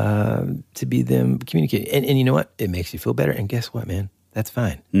to be them communicating. And you know what? It makes you feel better. And guess what, man? That's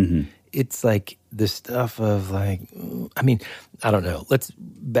fine. It's like the stuff of like, I mean, I don't know. Let's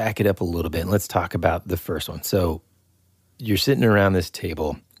back it up a little bit and let's talk about the first one. So you're sitting around this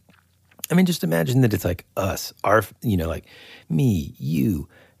table. I mean, just imagine that it's like us, you know, like me, you,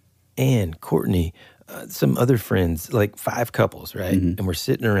 Ann, Courtney, some other friends, like 5 couples, right? And we're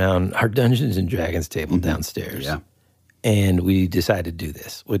sitting around our Dungeons and Dragons table downstairs. Yeah. And we decided to do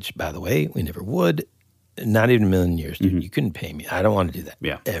this, which, by the way, we never would. Not even a million years, dude. You couldn't pay me. I don't want to do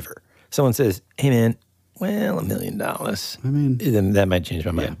that ever. Someone says, hey, man, well, $1 million. I mean, then that might change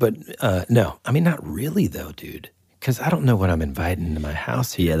my mind. But no, I mean, not really, though, dude. Because I don't know what I'm inviting into my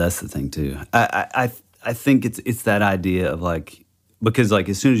house here. Yeah, that's the thing, too. I think it's that idea of like, because like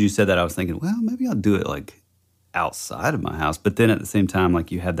as soon as you said that, I was thinking, well, maybe I'll do it like outside of my house. But then at the same time,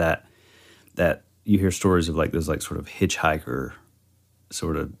 like you have that you hear stories of like those like sort of hitchhiker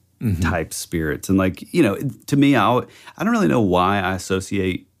sort of type spirits. And like, you know, to me, I don't really know why I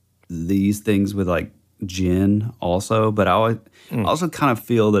associate these things with like jinn also, but I also kind of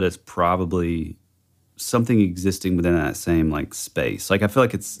feel that it's probably something existing within that same like space. Like I feel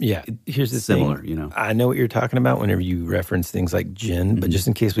like it's here's the similar, thing. you know. I know what you're talking about whenever you reference things like jinn, but just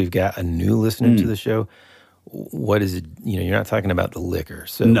in case we've got a new listener to the show, what is it? You know, you're not talking about the liquor.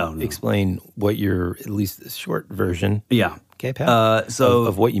 So no. Explain what you're, at least the short version. Yeah. Okay, Pat?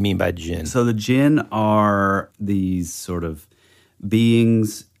 Of what you mean by jinn. So the jinn are these sort of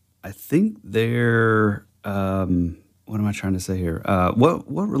beings. I think they're what am I trying to say here? What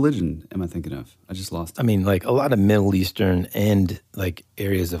religion am I thinking of? I just lost it. I mean, like a lot of Middle Eastern and like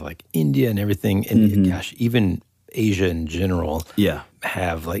areas of like India and everything, and gosh, even Asia in general,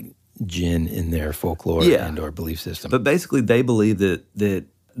 have like jinn in their folklore and or belief system. But basically, they believe that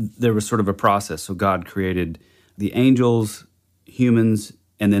there was sort of a process. So God created the angels, humans,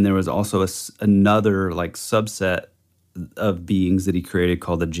 and then there was also another like subset of beings that he created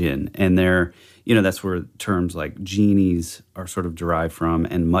called the jinn. And they're, you know, that's where terms like genies are sort of derived from.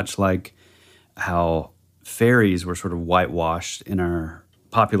 And much like how fairies were sort of whitewashed in our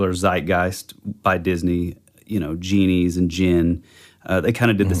popular zeitgeist by Disney, you know, genies and jinn, they kind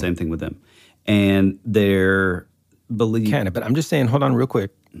of did the same thing with them. And their belief... Kind of, but I'm just saying, hold on real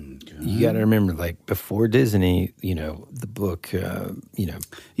quick. You got to remember, like, before Disney, you know, the book, you know...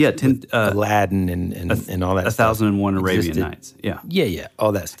 Yeah, Aladdin and all that 1001 Arabian Nights. Yeah. Yeah,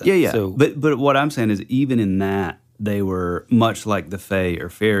 all that stuff. Yeah. So, but what I'm saying is, even in that, they were much like the fae or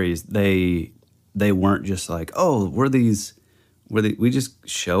fairies. They weren't just like, oh, we just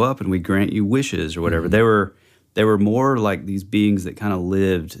show up and we grant you wishes or whatever. They were more like these beings that kind of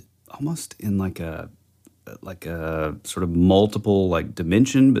lived almost in like a sort of multiple like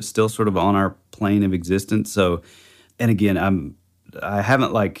dimension, but still sort of on our plane of existence. So, and again, I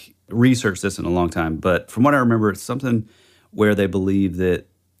haven't like researched this in a long time, but from what I remember, it's something where they believe that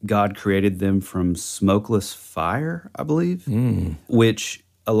God created them from smokeless fire, I believe, which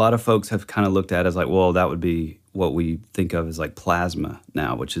a lot of folks have kind of looked at as like, well, that would be what we think of as like plasma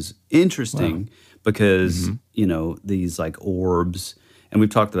now, which is interesting because, you know, these like orbs, and we've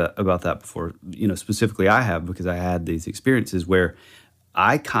talked about that before, you know, specifically I have, because I had these experiences where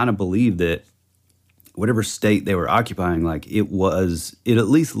I kind of believe that whatever state they were occupying, like it at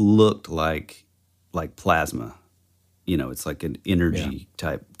least looked like plasma. You know, it's like an energy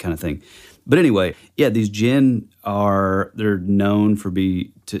type kind of thing. But anyway, these jinn they're known to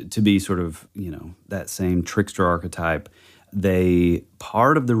be sort of, you know, that same trickster archetype.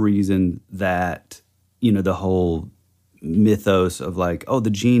 Part of the reason that, you know, the whole mythos of like, oh,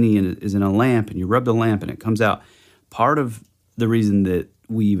 the genie is in a lamp and you rub the lamp and it comes out. Part of the reason that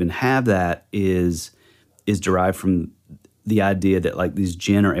we even have that is derived from the idea that like these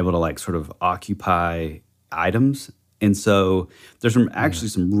jinn are able to like sort of occupy items. And so there's actually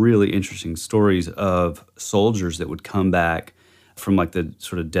some really interesting stories of soldiers that would come back from like the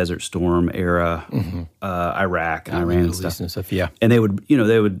sort of Desert Storm era, Iraq and Iran and stuff. And they would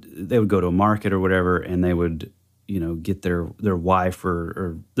go to a market or whatever, and they would, you know, get their wife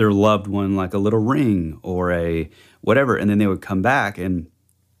or their loved one like a little ring or a whatever, and then they would come back and,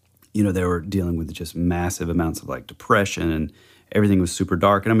 you know, they were dealing with just massive amounts of like depression and everything was super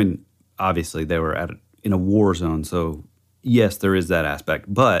dark. And I mean, obviously they were in a war zone, so yes, there is that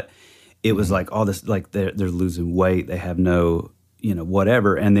aspect, but it was like all this, like they're losing weight, they have no, you know,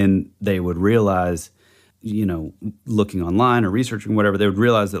 whatever, and then they would realize, you know, looking online or researching whatever, they would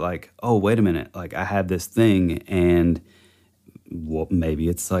realize that like, oh, wait a minute, like I have this thing, and well, maybe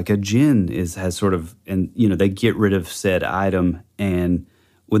it's like a jinn has sort of, and you know, they get rid of said item, and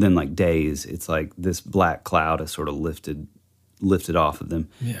within like days, it's like this black cloud has sort of lifted off of them.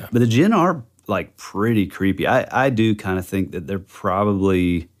 Yeah. But the jinn are like pretty creepy. I do kind of think that they're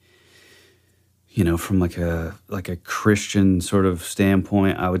probably, you know, from like a Christian sort of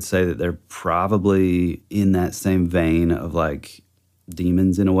standpoint, I would say that they're probably in that same vein of like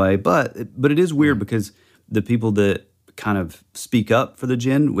demons in a way. But it is weird because the people that kind of speak up for the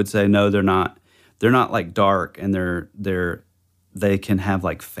jinn would say no, they're not like dark, and they can have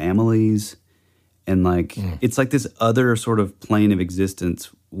like families, and like it's like this other sort of plane of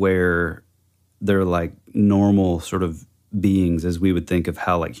existence where they're like normal sort of beings as we would think of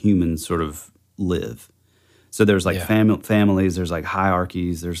how like humans sort of live. So there's like families, there's like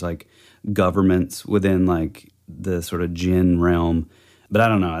hierarchies, there's like governments within like the sort of jinn realm. But I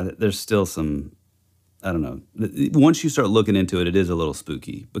don't know, there's still some I don't know. Once you start looking into it, it is a little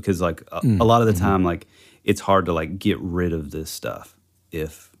spooky because like a lot of the time, like it's hard to like get rid of this stuff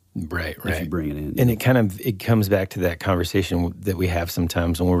if you bring it in. And it comes back to that conversation that we have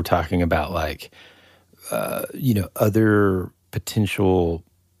sometimes when we're talking about like, other potential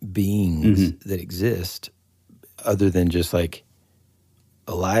beings that exist other than just like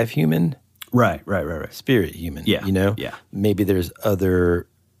a live human. Right. Spirit human. Yeah. Yeah. Maybe there's other,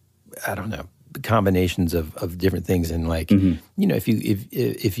 I don't know, combinations of different things, and like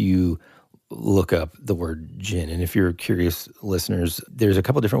if you look up the word jinn, and if you're curious listeners, there's a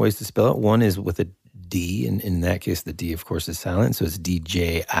couple different ways to spell it. One is with a D, and in that case the D of course is silent, so it's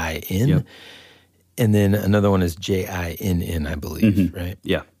D-J-I-N. Yep. And then another one is J-I-N-N, I believe, right?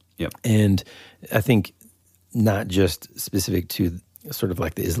 Yeah. Yep. And I think not just specific to sort of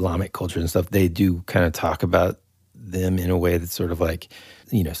like the Islamic culture and stuff, they do kind of talk about them in a way that's sort of like,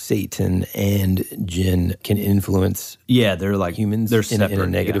 Satan and jinn can influence they're like humans they're separate, in a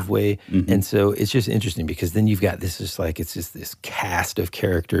negative way. And so it's just interesting because then you've got this it's just this cast of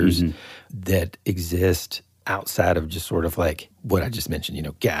characters that exist outside of just sort of like what I just mentioned,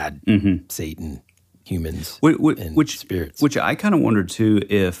 God, Satan, humans, and spirits. Which I kind of wonder too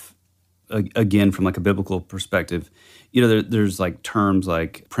if, again, from like a biblical perspective, there's like terms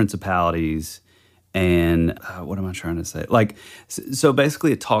like principalities and what am I trying to say? Like, so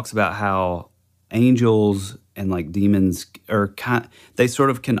basically it talks about how angels and like demons they sort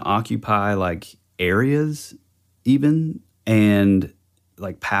of can occupy like areas even, and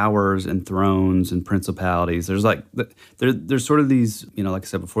like powers and thrones and principalities. There's like, there's sort of these, like I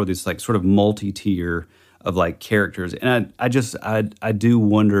said before, these like sort of multi-tier of like characters. And I do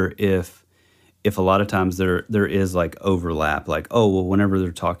wonder if a lot of times there is like overlap, like, oh, well, whenever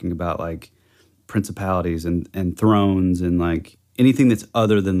they're talking about like principalities and thrones and like anything that's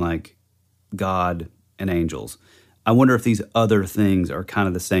other than like God and angels, I wonder if these other things are kind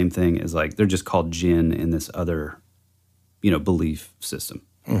of the same thing as like they're just called jinn in this other, belief system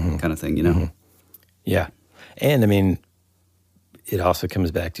kind of thing, Yeah. And I mean, it also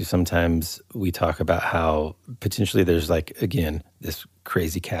comes back to sometimes we talk about how potentially there's like, again, this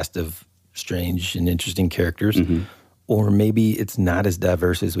crazy cast of strange and interesting characters, or maybe it's not as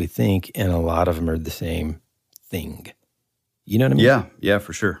diverse as we think, and a lot of them are the same thing. You know what I mean? Yeah,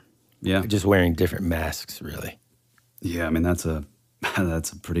 for sure. Yeah. Just wearing different masks, really. Yeah, I mean, that's a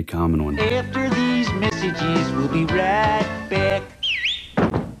pretty common one. After these messages, we'll be right back.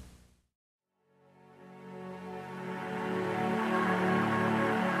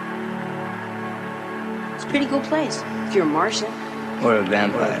 It's a pretty cool place if you're a Martian. Or a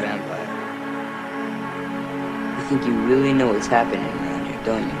vampire. You think you really know what's happening around here,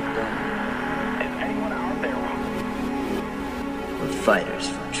 don't you? Is anyone out there? We're fighters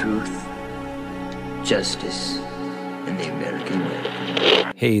for truth, justice, and the American way.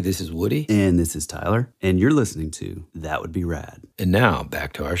 Hey, this is Woody. And this is Tyler. And you're listening to That Would Be Rad. And now,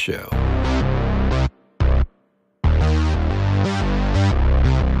 back to our show.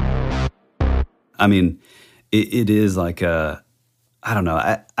 I mean, it is like I don't know.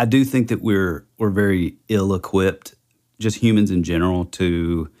 I do think that we're very ill-equipped, just humans in general,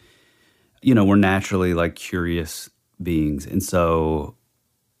 to, we're naturally like curious beings. And so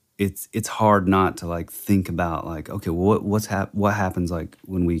it's hard not to like think about like, okay, well, what happens like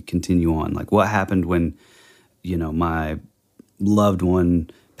when we continue on? Like what happened when, my loved one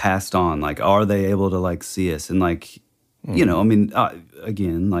passed on? Like, are they able to like see us? And like, I mean,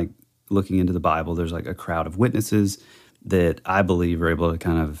 again, like looking into the Bible, there's like a crowd of witnesses that I believe are able to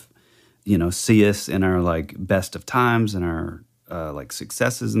kind of, see us in our like best of times and our like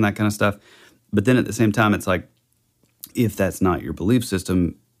successes and that kind of stuff. But then at the same time, it's like, if that's not your belief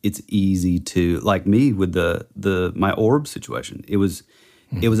system, it's easy to, like me with my orb situation. It was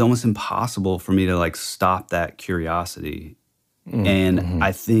almost impossible for me to like stop that curiosity. And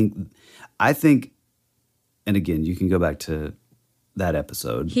I think, and again, you can go back to that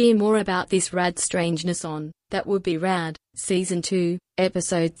episode. Hear more about this rad strangeness on That Would Be Rad, Season 2,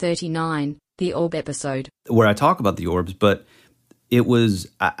 Episode 39, the Orb episode, where I talk about the orbs, but it was,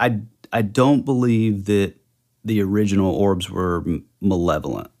 I don't believe that the original orbs were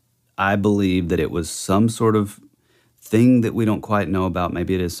malevolent. I believe that it was some sort of thing that we don't quite know about.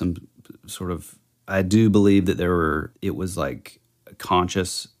 Maybe it is some sort of, I do believe that it was like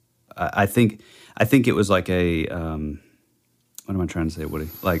conscious. I think it was like a, what am I trying to say, Woody?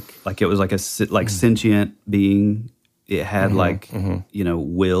 Like it was like a sentient being. It had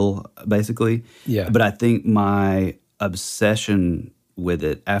will, basically. Yeah. But I think my obsession with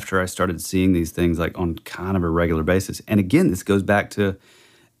it after I started seeing these things like on kind of a regular basis, and again, this goes back to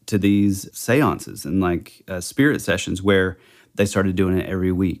to these seances and like spirit sessions where they started doing it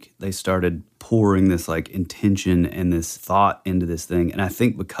every week. They started pouring this like intention and this thought into this thing. And I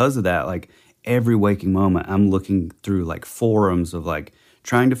think because of that, like every waking moment, I'm looking through like forums of like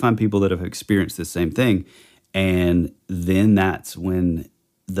trying to find people that have experienced the same thing. And then that's when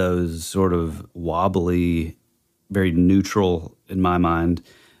those sort of wobbly, very neutral in my mind,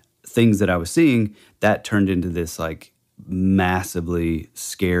 things that I was seeing, that turned into this like massively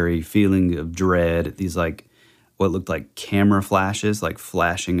scary feeling of dread. These like what looked like camera flashes, like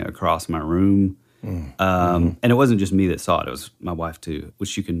flashing across my room. And it wasn't just me that saw it. It was my wife too,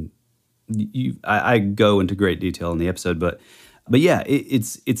 which I go into great detail in the episode, but yeah,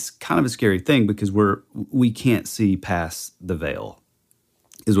 it's kind of a scary thing because we can't see past the veil,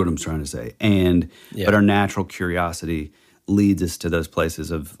 is what I'm trying to say. But our natural curiosity leads us to those places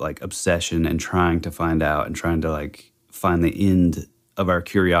of like obsession and trying to find out and trying to like find the end of our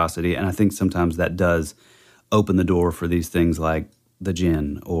curiosity. And I think sometimes that does open the door for these things like the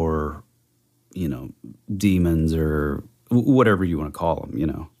jinn or, demons or whatever you want to call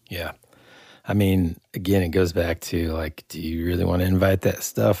them, Yeah. I mean, again, it goes back to like, do you really want to invite that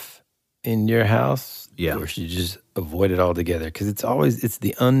stuff in your house? Yeah. Or should you just avoid it altogether? Because it's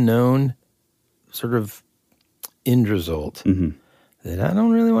the unknown sort of end result that I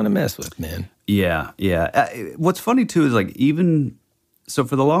don't really want to mess with, man. Yeah, yeah. What's funny too is like so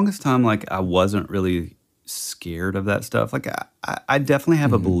for the longest time, like I wasn't really scared of that stuff. Like I definitely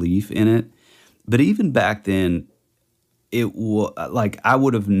have a belief in it, but even back then, like I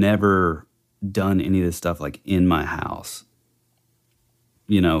would have never done any of this stuff like in my house,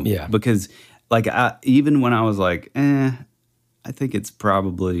 because like even when I was like, I think it's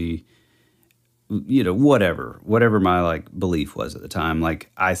probably, whatever my like belief was at the time, like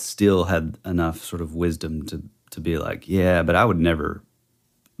I still had enough sort of wisdom to be like, yeah, but I would never,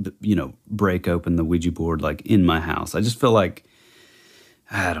 break open the Ouija board like in my house. I just feel like,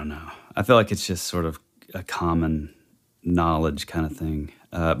 I don't know. I feel like it's just sort of a common knowledge kind of thing.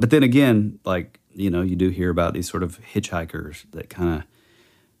 But then again, like, you do hear about these sort of hitchhikers that kind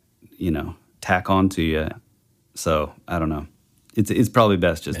of, tack onto you. So I don't know. It's probably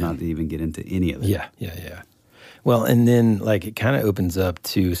best just not to even get into any of it. Yeah. Well, and then like it kind of opens up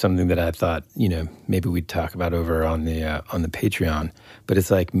to something that I thought, maybe we'd talk about over on the Patreon. But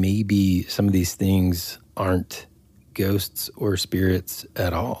it's like maybe some of these things aren't ghosts or spirits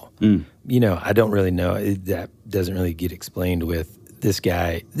at all. I don't really know. That doesn't really get explained with this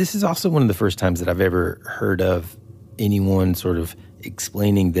guy. This is also one of the first times that I've ever heard of anyone sort of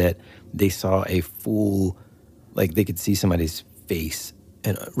explaining that they saw a full, like they could see somebody's face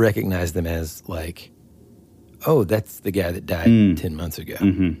and recognize them as like, oh, that's the guy that died 10 months ago.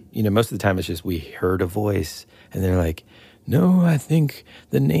 Most of the time it's just we heard a voice and they're like, no, I think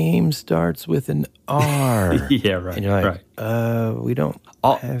the name starts with an R. Yeah, right. And you're like, we don't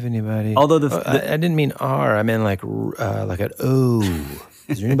have anybody. Although I didn't mean R. I meant like an O.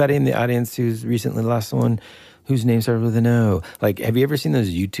 Is there anybody in the audience who's recently lost someone whose name started with an O? Like, have you ever seen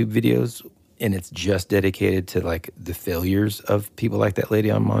those YouTube videos? And it's just dedicated to like the failures of people like that lady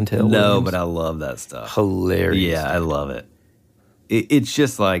on Montel Williams? No, but I love that stuff. Hilarious. Yeah, I love it. It's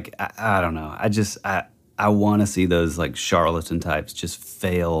just like, I don't know. I want to see those like charlatan types just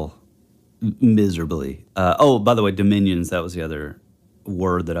fail miserably. By the way, dominions, that was the other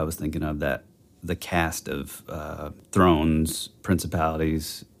word that I was thinking of, that the cast of thrones,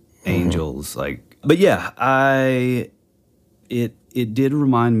 principalities, angels, like. But yeah, it did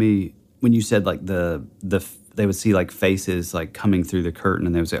remind me when you said like they would see like faces like coming through the curtain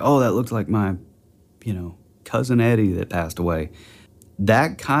and they would say, oh, that looks like my, cousin Eddie that passed away.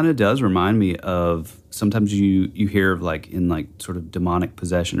 That kind of does remind me of sometimes you hear of like in like sort of demonic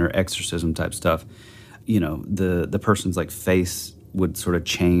possession or exorcism type stuff, the person's like face would sort of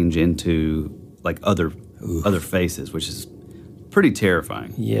change into like other faces, which is pretty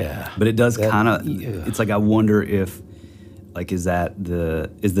terrifying. Yeah. But it does kind of, it's like I wonder if like is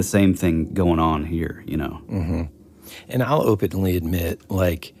the same thing going on here, And I'll openly admit,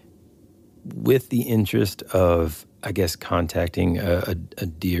 like with the interest of, I guess, contacting a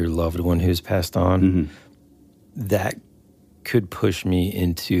dear loved one who's passed on, that could push me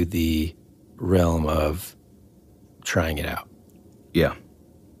into the realm of trying it out. Yeah.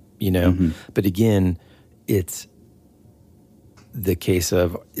 But again, it's the case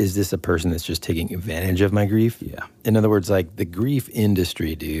of, is this a person that's just taking advantage of my grief? Yeah. In other words, like the grief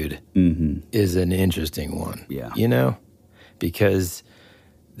industry, dude, is an interesting one. Yeah. Because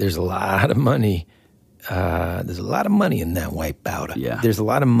there's a lot of money. There's a lot of money in that white powder. Yeah. There's a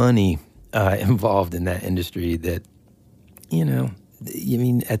lot of money involved in that industry that, I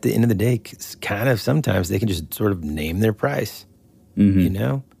mean, at the end of the day, kind of sometimes they can just sort of name their price, you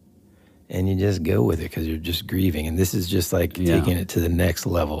know? And you just go with it because you're just grieving. And this is just like taking it to the next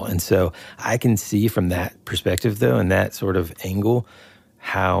level. And so I can see from that perspective, though, and that sort of angle,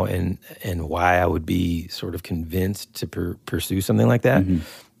 how and why I would be sort of convinced to pursue something like that.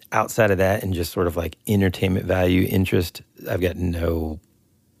 Outside of that and just sort of like entertainment value, interest, I've got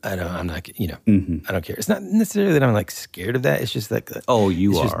I'm not, you know, I don't care. It's not necessarily that I'm like scared of that. It's just like, it's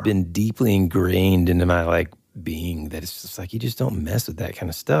just been deeply ingrained into my like being that it's just like, you just don't mess with that kind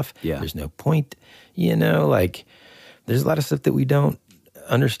of stuff. Yeah. There's no point, you know, like there's a lot of stuff that we don't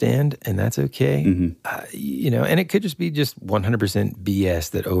understand, and that's okay. You know, and it could just be just 100%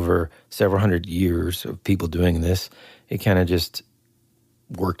 BS that over several hundred years of people doing this, it kind of just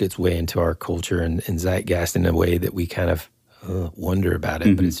worked its way into our culture and zeitgeist in a way that we kind of wonder about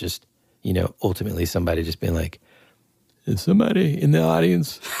it. But it's just, you know, ultimately somebody just being like, is somebody in the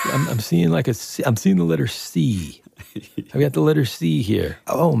audience? I'm seeing like I'm seeing the letter C. I've got the letter C here.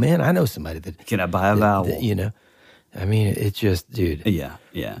 Oh man, I know somebody that. Can I buy a vowel? That, you know, I mean, it's just, dude. Yeah.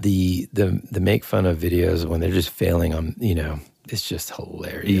 The make fun of videos when they're just failing on, you know, it's just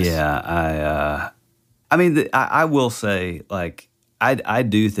hilarious. Yeah, I mean, I will say, like, I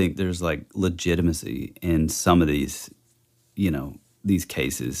do think there's like legitimacy in some of these, you know, these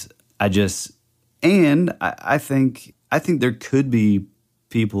cases. I think there could be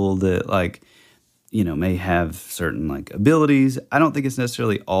people that, like, you know, may have certain like abilities. I don't think it's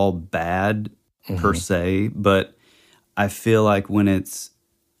necessarily all bad per se, but I feel like when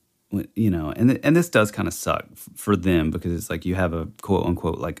you know, and this does kind of suck for them because it's like you have a quote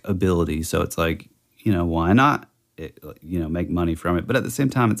unquote like ability, so it's like, you know, why not, you know, make money from it? But at the same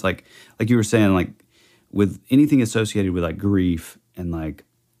time, it's like you were saying, like with anything associated with like grief and like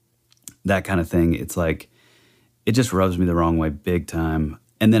that kind of thing, it's like it just rubs me the wrong way big time.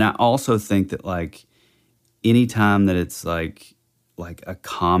 And then I also think that like any time that it's like a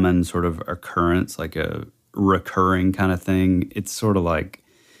common sort of occurrence, like a recurring kind of thing, it's sort of like,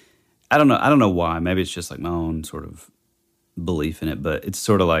 I don't know why. Maybe it's just like my own sort of belief in it, but it's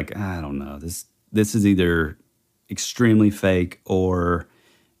sort of like, I don't know, this is either extremely fake or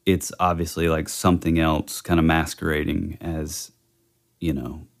it's obviously like something else kind of masquerading as, you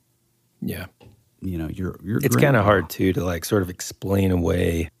know. Yeah. You know, you're it's kind of hard too to like sort of explain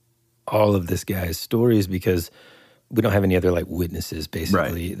away all of this guy's stories because we don't have any other like witnesses,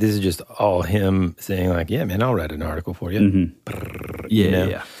 basically. Right. This is just all him saying like, yeah, man, I'll write an article for you.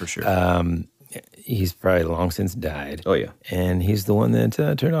 Yeah, for sure. He's probably long since died. Oh, yeah. And he's the one that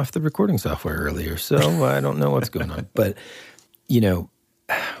turned off the recording software earlier. So I don't know what's going on. But, you know,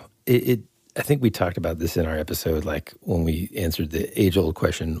 I think we talked about this in our episode, like when we answered the age-old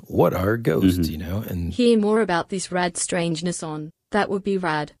question, what are ghosts, you know? And hear more about this rad strangeness on That Would Be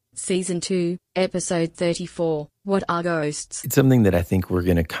Rad, Season 2, Episode 34, What Are Ghosts? It's something that I think we're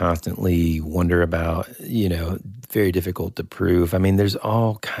going to constantly wonder about, you know, very difficult to prove. I mean, there's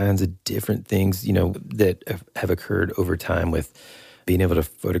all kinds of different things, you know, that have occurred over time with being able to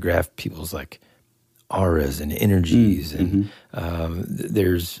photograph people's, like, auras and energies. And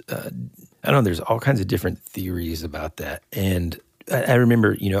there's, I don't know, there's all kinds of different theories about that. And I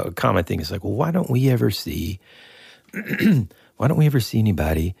remember, you know, a common thing is like, well, why don't we ever see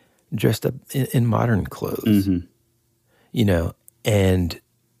anybody dressed up in modern clothes? You know, and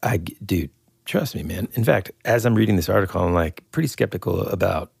dude, trust me, man. In fact, as I'm reading this article, I'm like pretty skeptical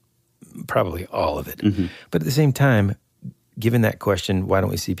about probably all of it. But at the same time, given that question, why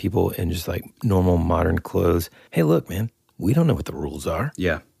don't we see people in just like normal modern clothes? Hey, look, man, we don't know what the rules are.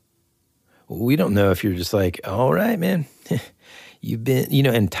 Yeah. We don't know if you're just like, all right, man, you've been, you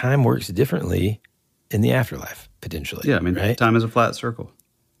know, and time works differently in the afterlife, potentially. Yeah, I mean, right? Time is a flat circle.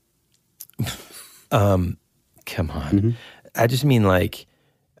 Come on. I just mean like,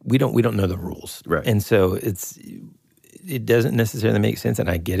 we don't know the rules. Right. And so it doesn't necessarily make sense. And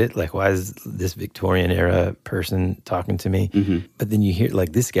I get it. Like, why is this Victorian era person talking to me? But then you hear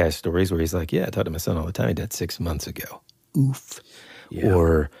like this guy's stories where he's like, yeah, I talk to my son all the time. He died 6 months ago. Oof. Yeah.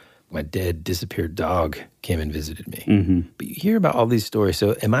 Or my dead, disappeared dog came and visited me. But you hear about all these stories.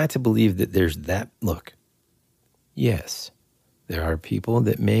 So am I to believe that there's that? Look, yes, there are people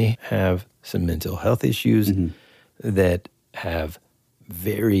that may have some mental health issues that have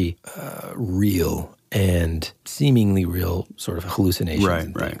very real and seemingly real sort of hallucinations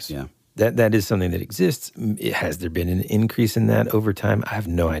and things. Yeah. That is something that exists. Has there been an increase in that over time? I have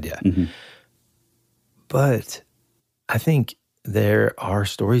no idea. But I think there are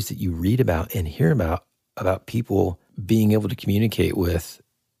stories that you read about and hear about people being able to communicate with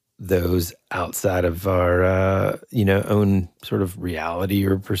those outside of our, own sort of reality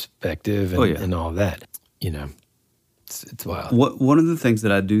or perspective and all that. It's wild. One of the things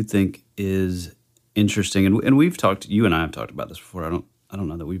that I do think is interesting, and we've talked, you and I have talked about this before. I don't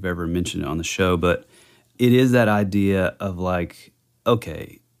know that we've ever mentioned it on the show, but it is that idea of like,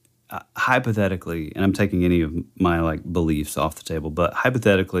 okay, hypothetically, and I'm taking any of my like beliefs off the table, but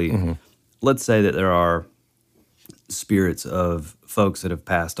hypothetically, let's say that there are spirits of folks that have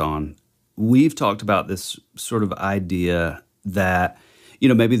passed on. We've talked about this sort of idea that,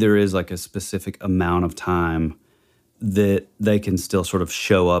 maybe there is like a specific amount of time that they can still sort of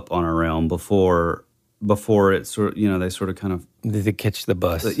show up on a realm before it sort of, they sort of kind of... They catch the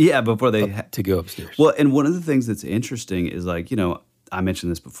bus. Yeah, before they... to go upstairs. Well, and one of the things that's interesting is like, I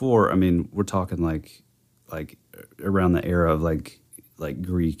mentioned this before. I mean, we're talking like around the era of like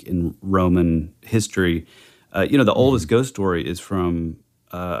Greek and Roman history. The oldest ghost story is from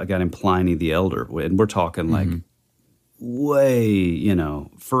a guy named Pliny the Elder, and we're talking like way,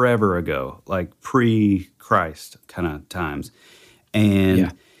 forever ago, like pre-Christ kind of times,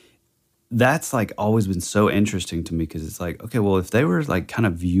 and that's like always been so interesting to me because it's like, okay, well, if they were like kind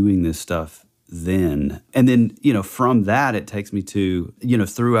of viewing this stuff then, and then, from that, it takes me to,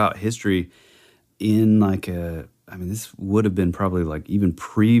 throughout history in like this would have been probably like even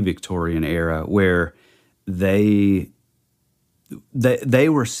pre-Victorian era where they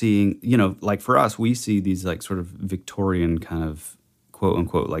were seeing, like for us, we see these like sort of Victorian kind of quote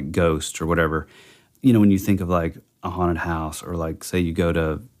unquote like ghosts or whatever, when you think of like a haunted house or like say you go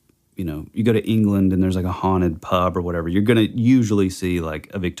to England and there's like a haunted pub or whatever, you're going to usually see like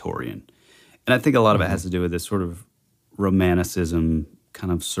a Victorian. And I think a lot of it has to do with this sort of romanticism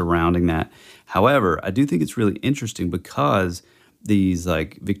kind of surrounding that. However, I do think it's really interesting because these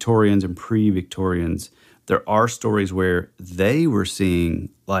like Victorians and pre-Victorians, there are stories where they were seeing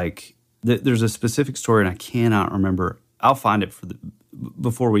like, there's a specific story and I cannot remember. I'll find it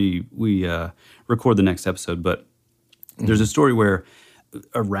before we record the next episode, but there's a story where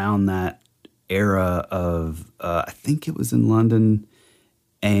around that era of, I think it was in London,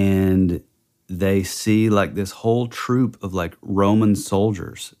 and they see like this whole troop of like Roman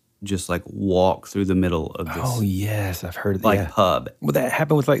soldiers just like walk through the middle of this. Oh yes, I've heard like pub. Well, that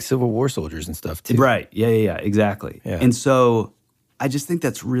happened with like Civil War soldiers and stuff too. Right? Yeah, exactly. Yeah. And so I just think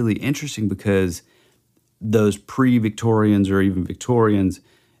that's really interesting because those pre-Victorians or even Victorians,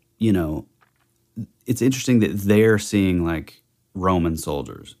 it's interesting that they're seeing like Roman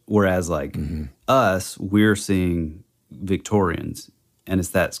soldiers, whereas like us, we're seeing Victorians, and it's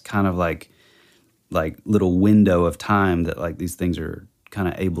that kind of like little window of time that like these things are kind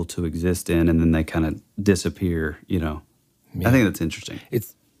of able to exist in, and then they kind of disappear. I think that's interesting.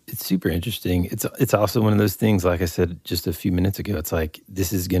 It's super interesting. It's also one of those things, like I said just a few minutes ago, it's like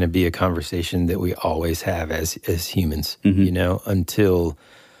this is going to be a conversation that we always have as humans, until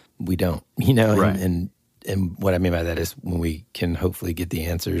we don't, right. And what I mean by that is when we can hopefully get the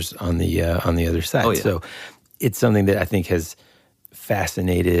answers on the other side. Oh, yeah. So it's something that I think has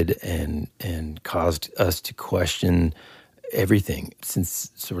fascinated and caused us to question everything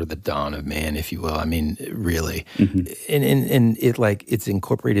since sort of the dawn of man, if you will. I mean, really. And it like it's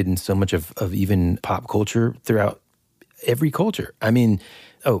incorporated in so much of even pop culture throughout every culture. I mean,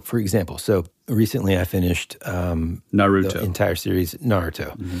 for example, so recently I finished Naruto, the entire series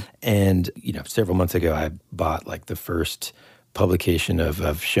Naruto. And, several months ago I bought like the first publication of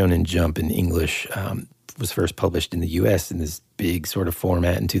Shonen Jump in English. Was first published in the U.S. in this big sort of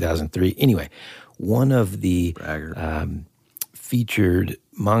format in 2003. Anyway, one of the featured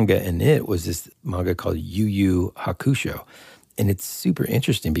manga in it was this manga called Yu Yu Hakusho. And it's super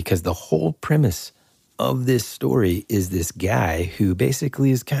interesting because the whole premise of this story is this guy who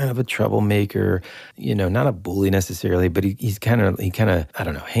basically is kind of a troublemaker, not a bully necessarily, but he kind of, I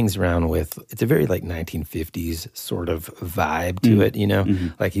don't know, hangs around with, it's a very like 1950s sort of vibe to it,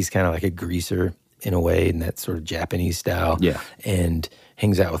 like he's kind of like a greaser in a way, in that sort of Japanese style. Yeah. And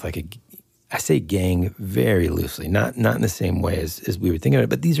hangs out with like I say gang very loosely, not in the same way as we were thinking of it,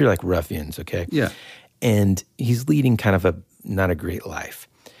 but these are like ruffians, okay? Yeah. And he's leading kind of not a great life.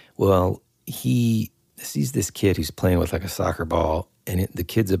 Well, he sees this kid who's playing with like a soccer ball, and the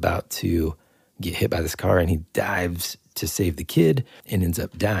kid's about to get hit by this car, and he dives to save the kid and ends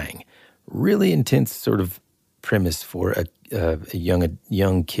up dying. Really intense sort of premise for a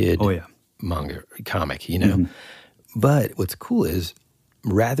young kid. Oh, yeah. Manga comic, But what's cool is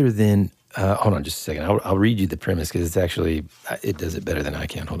rather than hold on just a second, I'll read you the premise because it's actually it does it better than I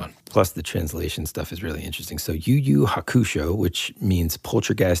can. Hold on. Plus the translation stuff is really interesting. So Yu Yu Hakusho, which means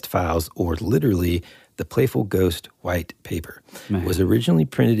Poltergeist Files, or literally The Playful Ghost White Paper. It was originally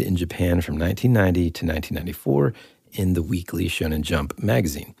printed in Japan from 1990 to 1994 in the weekly Shonen Jump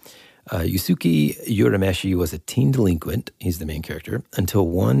magazine. Yusuke Urameshi was a teen delinquent, he's the main character, until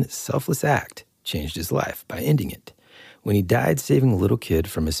one selfless act changed his life by ending it. When he died saving a little kid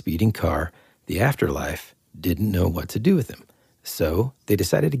from a speeding car, the afterlife didn't know what to do with him. So they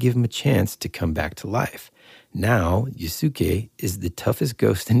decided to give him a chance to come back to life. Now, Yusuke is the toughest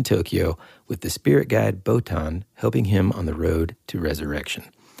ghost in Tokyo, with the spirit guide Botan helping him on the road to resurrection.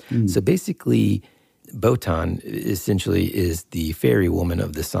 So basically, Botan essentially is the fairy woman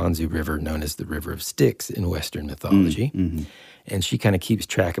of the Sanzu River, known as the River of Styx in Western mythology. And she kind of keeps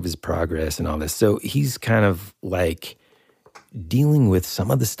track of his progress and all this. So he's kind of like dealing with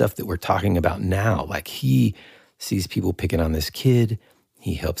some of the stuff that we're talking about now. Like he sees people picking on this kid.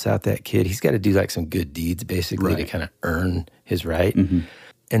 He helps out that kid. He's got to do like some good deeds basically to kind of earn his right.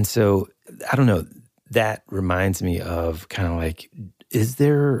 And so, I don't know, that reminds me of kind of like, is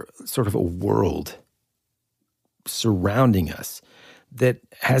there sort of a world surrounding us that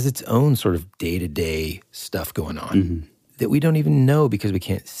has its own sort of day-to-day stuff going on that we don't even know because we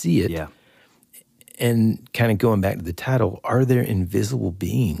can't see it? And kind of going back to the title, are there invisible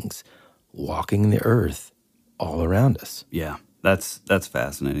beings walking the earth all around us? Yeah, that's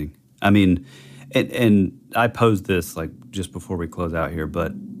fascinating. I mean, and I posed this like just before we close out here,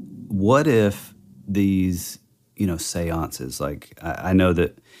 but what if these, seances, like I know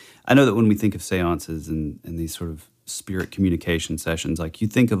that when we think of seances and these sort of spirit communication sessions, like you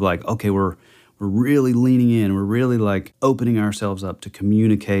think of like, okay, we're really leaning in, we're really like opening ourselves up to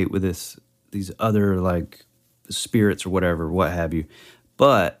communicate with these other like spirits or whatever, what have you.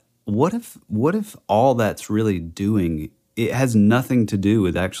 But what if all that's really doing, it has nothing to do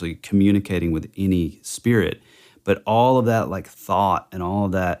with actually communicating with any spirit, but all of that like thought and all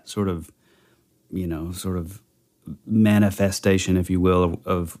of that sort of manifestation, if you will,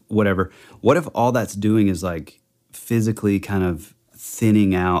 of whatever. What if all that's doing is like physically kind of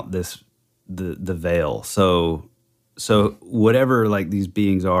thinning out the veil? So whatever like these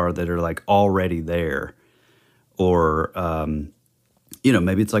beings are that are like already there, or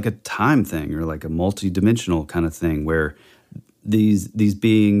maybe it's like a time thing or like a multi-dimensional kind of thing where these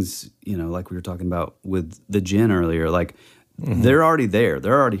beings, like we were talking about with the jinn earlier, like they're already there,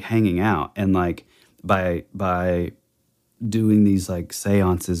 they're already hanging out, and like by doing these like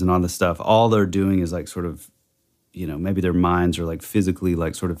seances and all this stuff, all they're doing is like sort of, maybe their minds are like physically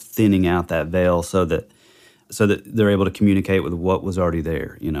like sort of thinning out that veil so that they're able to communicate with what was already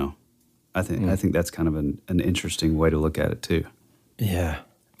there. I think that's kind of an interesting way to look at it too. Yeah.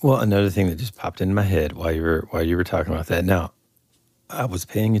 Well, another thing that just popped into my head while you were talking about that. Now, I was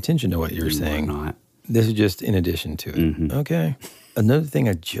paying attention to what you were saying. Not. This is just in addition to it. Okay. Another thing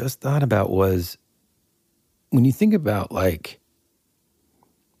I just thought about was when you think about like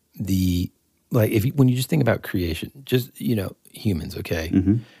when you just think about creation, just, humans, okay?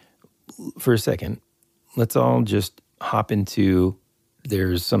 For a second, let's all just hop into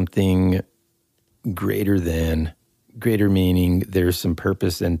there's something greater meaning, there's some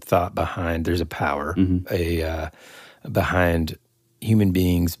purpose and thought behind, there's a power behind human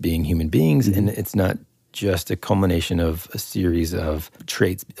beings being human beings, and it's not just a culmination of a series of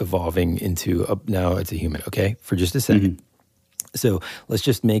traits evolving into now it's a human, okay? For just a second. So let's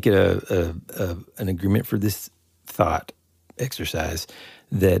just make it an agreement for this thought exercise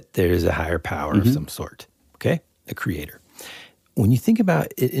that there's a higher power of some sort, okay? A creator. When you think about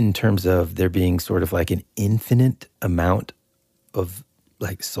it in terms of there being sort of like an infinite amount of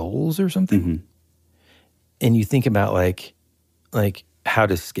like souls or something, and you think about like how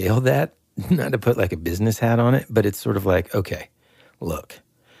to scale that, not to put like a business hat on it, but it's sort of like, okay, look,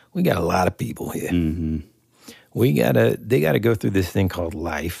 we got a lot of people here. They gotta go through this thing called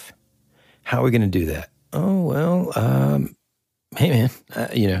life. How are we gonna do that? Oh, well, hey man,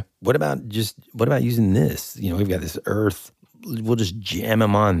 what about using this? We've got this earth. We'll just jam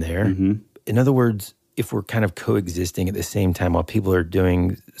them on there. In other words, if we're kind of coexisting at the same time while people are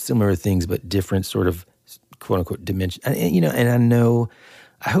doing similar things but different sort of quote unquote dimension, and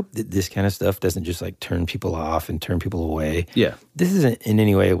I hope that this kind of stuff doesn't just like turn people off and turn people away. Yeah, this isn't in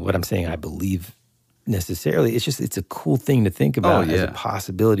any way what I'm saying I believe necessarily. It's a cool thing to think about as a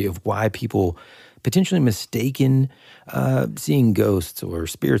possibility of why people potentially mistaken seeing ghosts or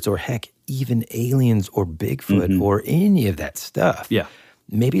spirits or heck, even aliens or Bigfoot or any of that stuff. Yeah.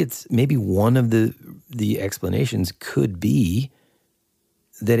 Maybe one of the explanations could be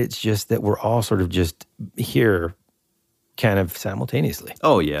that it's just that we're all sort of just here kind of simultaneously.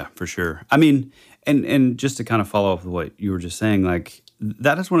 Oh yeah, for sure. I mean, and just to kind of follow up with what you were just saying, like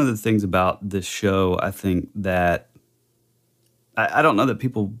that is one of the things about this show, I think, that I don't know that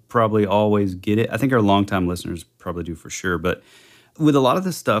people probably always get it. I think our longtime listeners probably do for sure. But with a lot of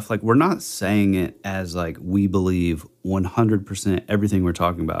this stuff, like, we're not saying it as like we believe 100% everything we're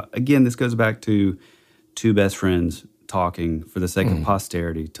talking about. Again, this goes back to two best friends talking for the sake of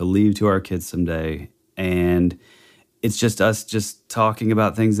posterity to leave to our kids someday. And it's just us just talking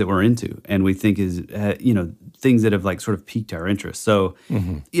about things that we're into and we think is, things that have like sort of piqued our interest. So,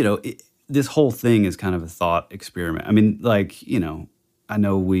 this whole thing is kind of a thought experiment. I mean, like, I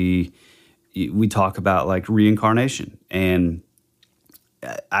know we talk about like reincarnation, and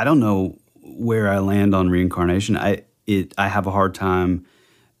I don't know where I land on reincarnation. I have a hard time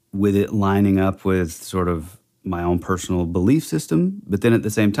with it lining up with sort of my own personal belief system. But then at the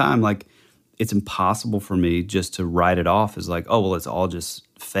same time, like, it's impossible for me just to write it off as like, oh, well, it's all just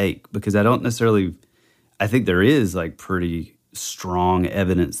fake, because I think there is like pretty strong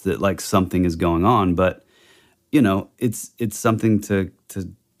evidence that like something is going on, but it's something to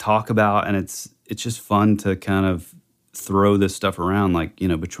talk about, and it's just fun to kind of throw this stuff around, like,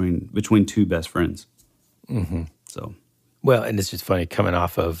 between two best friends. Mm-hmm. So. Well, and it's just funny coming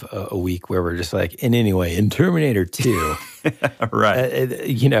off of a week where we're just like, and anyway, in Terminator 2, right? And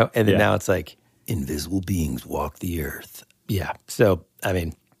then now it's like, invisible beings walk the earth. Yeah. So, I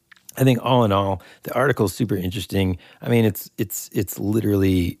mean, I think all in all, the article is super interesting. I mean, it's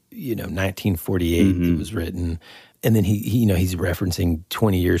literally 1948 it was written, and then he's referencing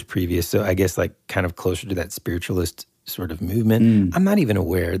 20 years previous. So I guess like kind of closer to that spiritualist sort of movement. I'm not even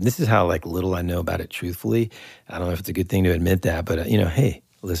aware. This is how like little I know about it, truthfully. I don't know if it's a good thing to admit that, but hey,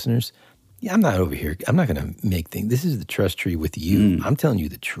 listeners, yeah, I'm not over here. I'm not going to make things. This is the trust tree with you. I'm telling you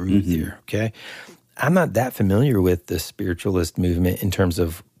the truth here, okay? I'm not that familiar with the spiritualist movement in terms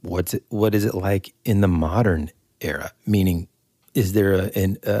of what is it like in the modern era? Meaning, is there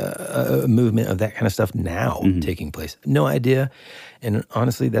a movement of that kind of stuff now taking place? No idea. And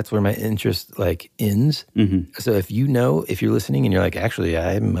honestly, that's where my interest like ends. So if you're listening and you're like, actually,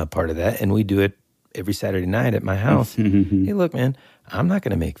 I'm a part of that, and we do it every Saturday night at my house. Hey, look, man, I'm not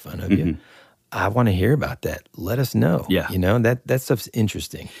going to make fun of you. I want to hear about that. Let us know. Yeah. That stuff's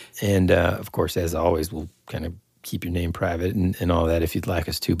interesting. And of course, as always, we'll kind of keep your name private and all that if you'd like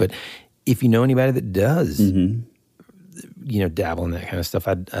us to. But if you know anybody that does, dabble in that kind of stuff,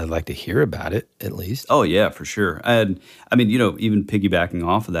 I'd like to hear about it at least. Oh, yeah, for sure. And I mean, even piggybacking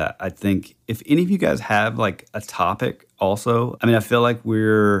off of that, I think if any of you guys have like a topic also, I mean, I feel like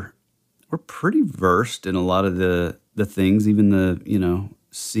we're pretty versed in a lot of the things, even the,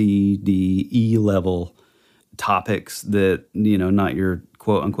 C, D, E level topics that, not your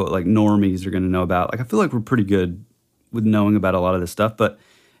quote unquote like normies are going to know about. Like, I feel like we're pretty good with knowing about a lot of this stuff, but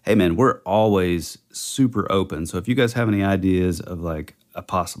hey man, we're always super open. So if you guys have any ideas of like a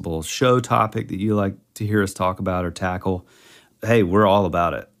possible show topic that you like to hear us talk about or tackle, hey, we're all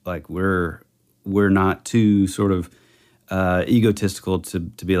about it. Like, we're not too sort of egotistical to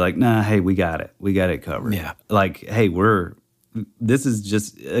be like, nah, hey, we got it covered. Yeah. Like, hey, this is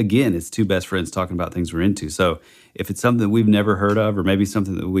just, again, it's two best friends talking about things we're into. So if it's something that we've never heard of, or maybe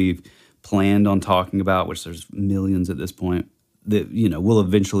something that we've planned on talking about, which there's millions at this point, that, we'll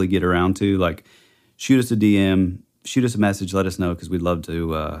eventually get around to, like, shoot us a DM, shoot us a message, let us know, because we'd love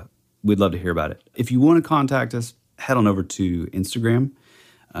to hear about it. If you want to contact us, head on over to Instagram,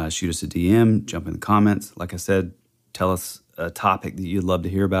 shoot us a DM, jump in the comments. Like I said, tell us a topic that you'd love to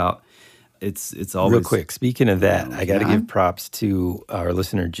hear about. It's always... Real quick, speaking of that, I got to give props to our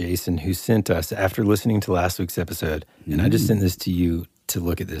listener, Jason, who sent us, after listening to last week's episode, and I just sent this to you to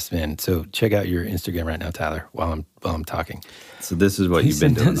look at this, man. So check out your Instagram right now, Tyler, while I'm talking. So this is what you've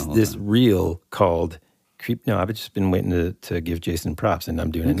been doing the whole this time. Reel called Creep... No, I've just been waiting to give Jason props, and I'm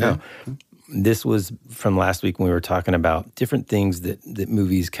doing it now. This was from last week when we were talking about different things that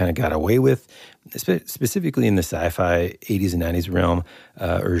movies kind of got away with, specifically in the sci-fi 80s and 90s realm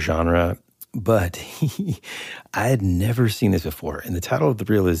or genre. But I had never seen this before. And the title of the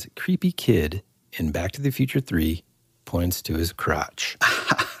reel is Creepy Kid in Back to the Future 3 Points to His Crotch.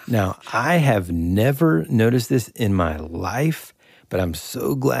 Now, I have never noticed this in my life, but I'm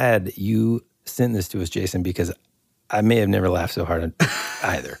so glad you sent this to us, Jason, because I may have never laughed so hard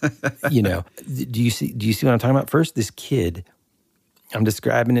either. Do you see what I'm talking about? First, this kid, I'm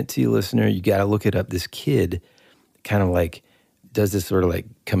describing it to you, listener. You got to look it up. This kid kind of like does this sort of like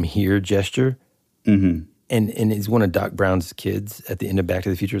come here gesture. And he's one of Doc Brown's kids at the end of Back to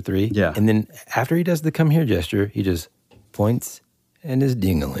the Future 3. Yeah. And then after he does the come here gesture, he just points in his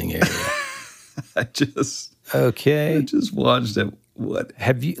dingling area. I just watched it. What?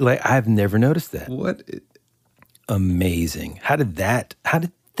 Have you, like, I've never noticed that. What? amazing. How did that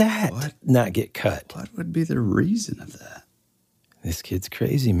not get cut? What would be the reason of that? This kid's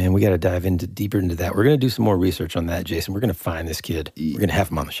crazy, man. We got to dive deeper into that. We're going to do some more research on that, Jason. We're going to find this kid. We're going to have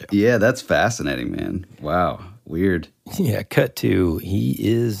him on the show. Yeah, that's fascinating, man. Wow. Weird. Yeah, cut to he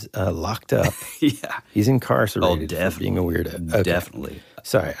is locked up. Yeah. He's incarcerated for being a weirdo. Okay. Definitely.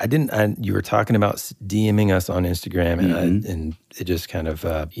 Sorry, you were talking about DMing us on Instagram, and it just kind of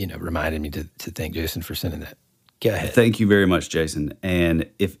reminded me to thank Jason for sending that. Go ahead. Thank you very much, Jason. And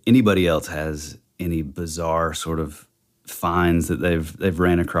if anybody else has any bizarre sort of finds that they've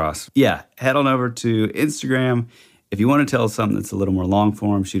ran across, head on over to Instagram. If you want to tell us something that's a little more long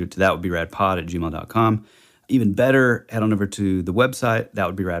form, shoot it to thatwouldberadpod@gmail.com. Even better, head on over to the website,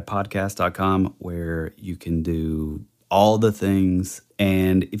 thatwouldberadpodcast.com, where you can do all the things.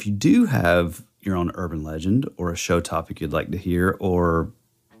 And if you do have your own urban legend or a show topic you'd like to hear or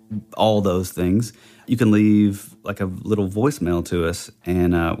all those things, you can leave like a little voicemail to us,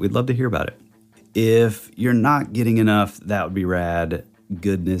 and we'd love to hear about it. If you're not getting enough That Would Be Rad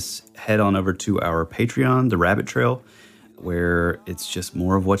goodness, head on over to our Patreon, The Rabbit Trail, where it's just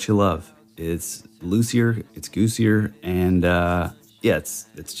more of what you love. It's loosier, it's goosier, and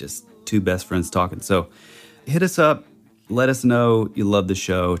it's just two best friends talking. So hit us up, let us know you love the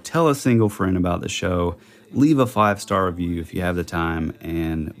show, tell a single friend about the show, leave a 5-star review if you have the time,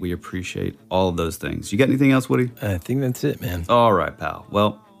 and we appreciate all of those things. You got anything else, Woody? I think that's it, man. All right, pal.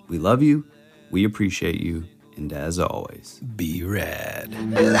 Well, we love you, we appreciate you, and as always, be rad.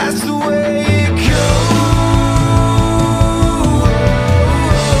 That's the way it goes.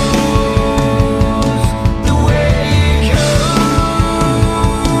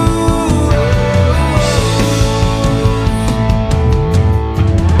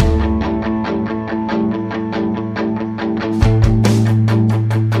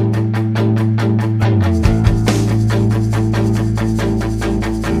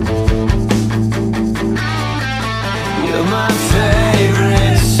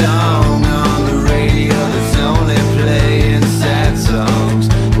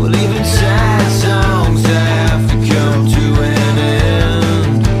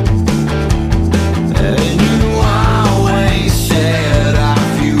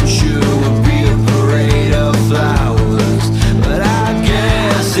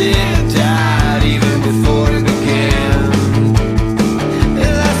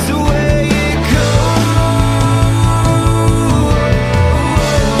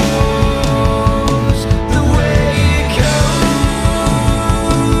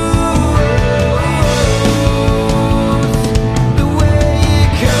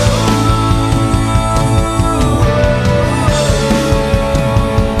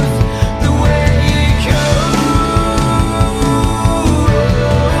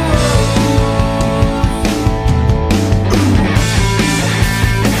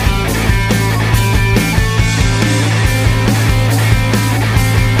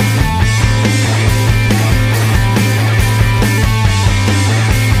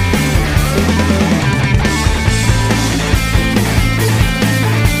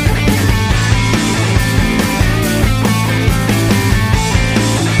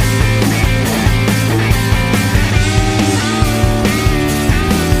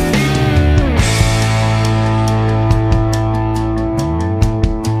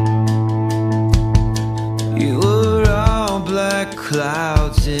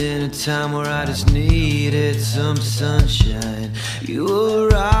 Clouds in a time where I just needed some sunshine. You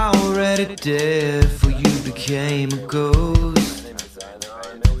were already dead, for you became a ghost.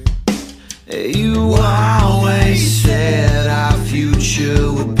 You always said our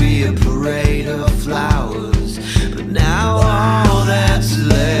future would be a parade of flowers, but now all that's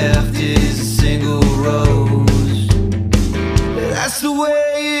left is a single rose. That's the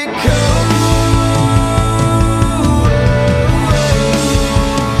way it goes.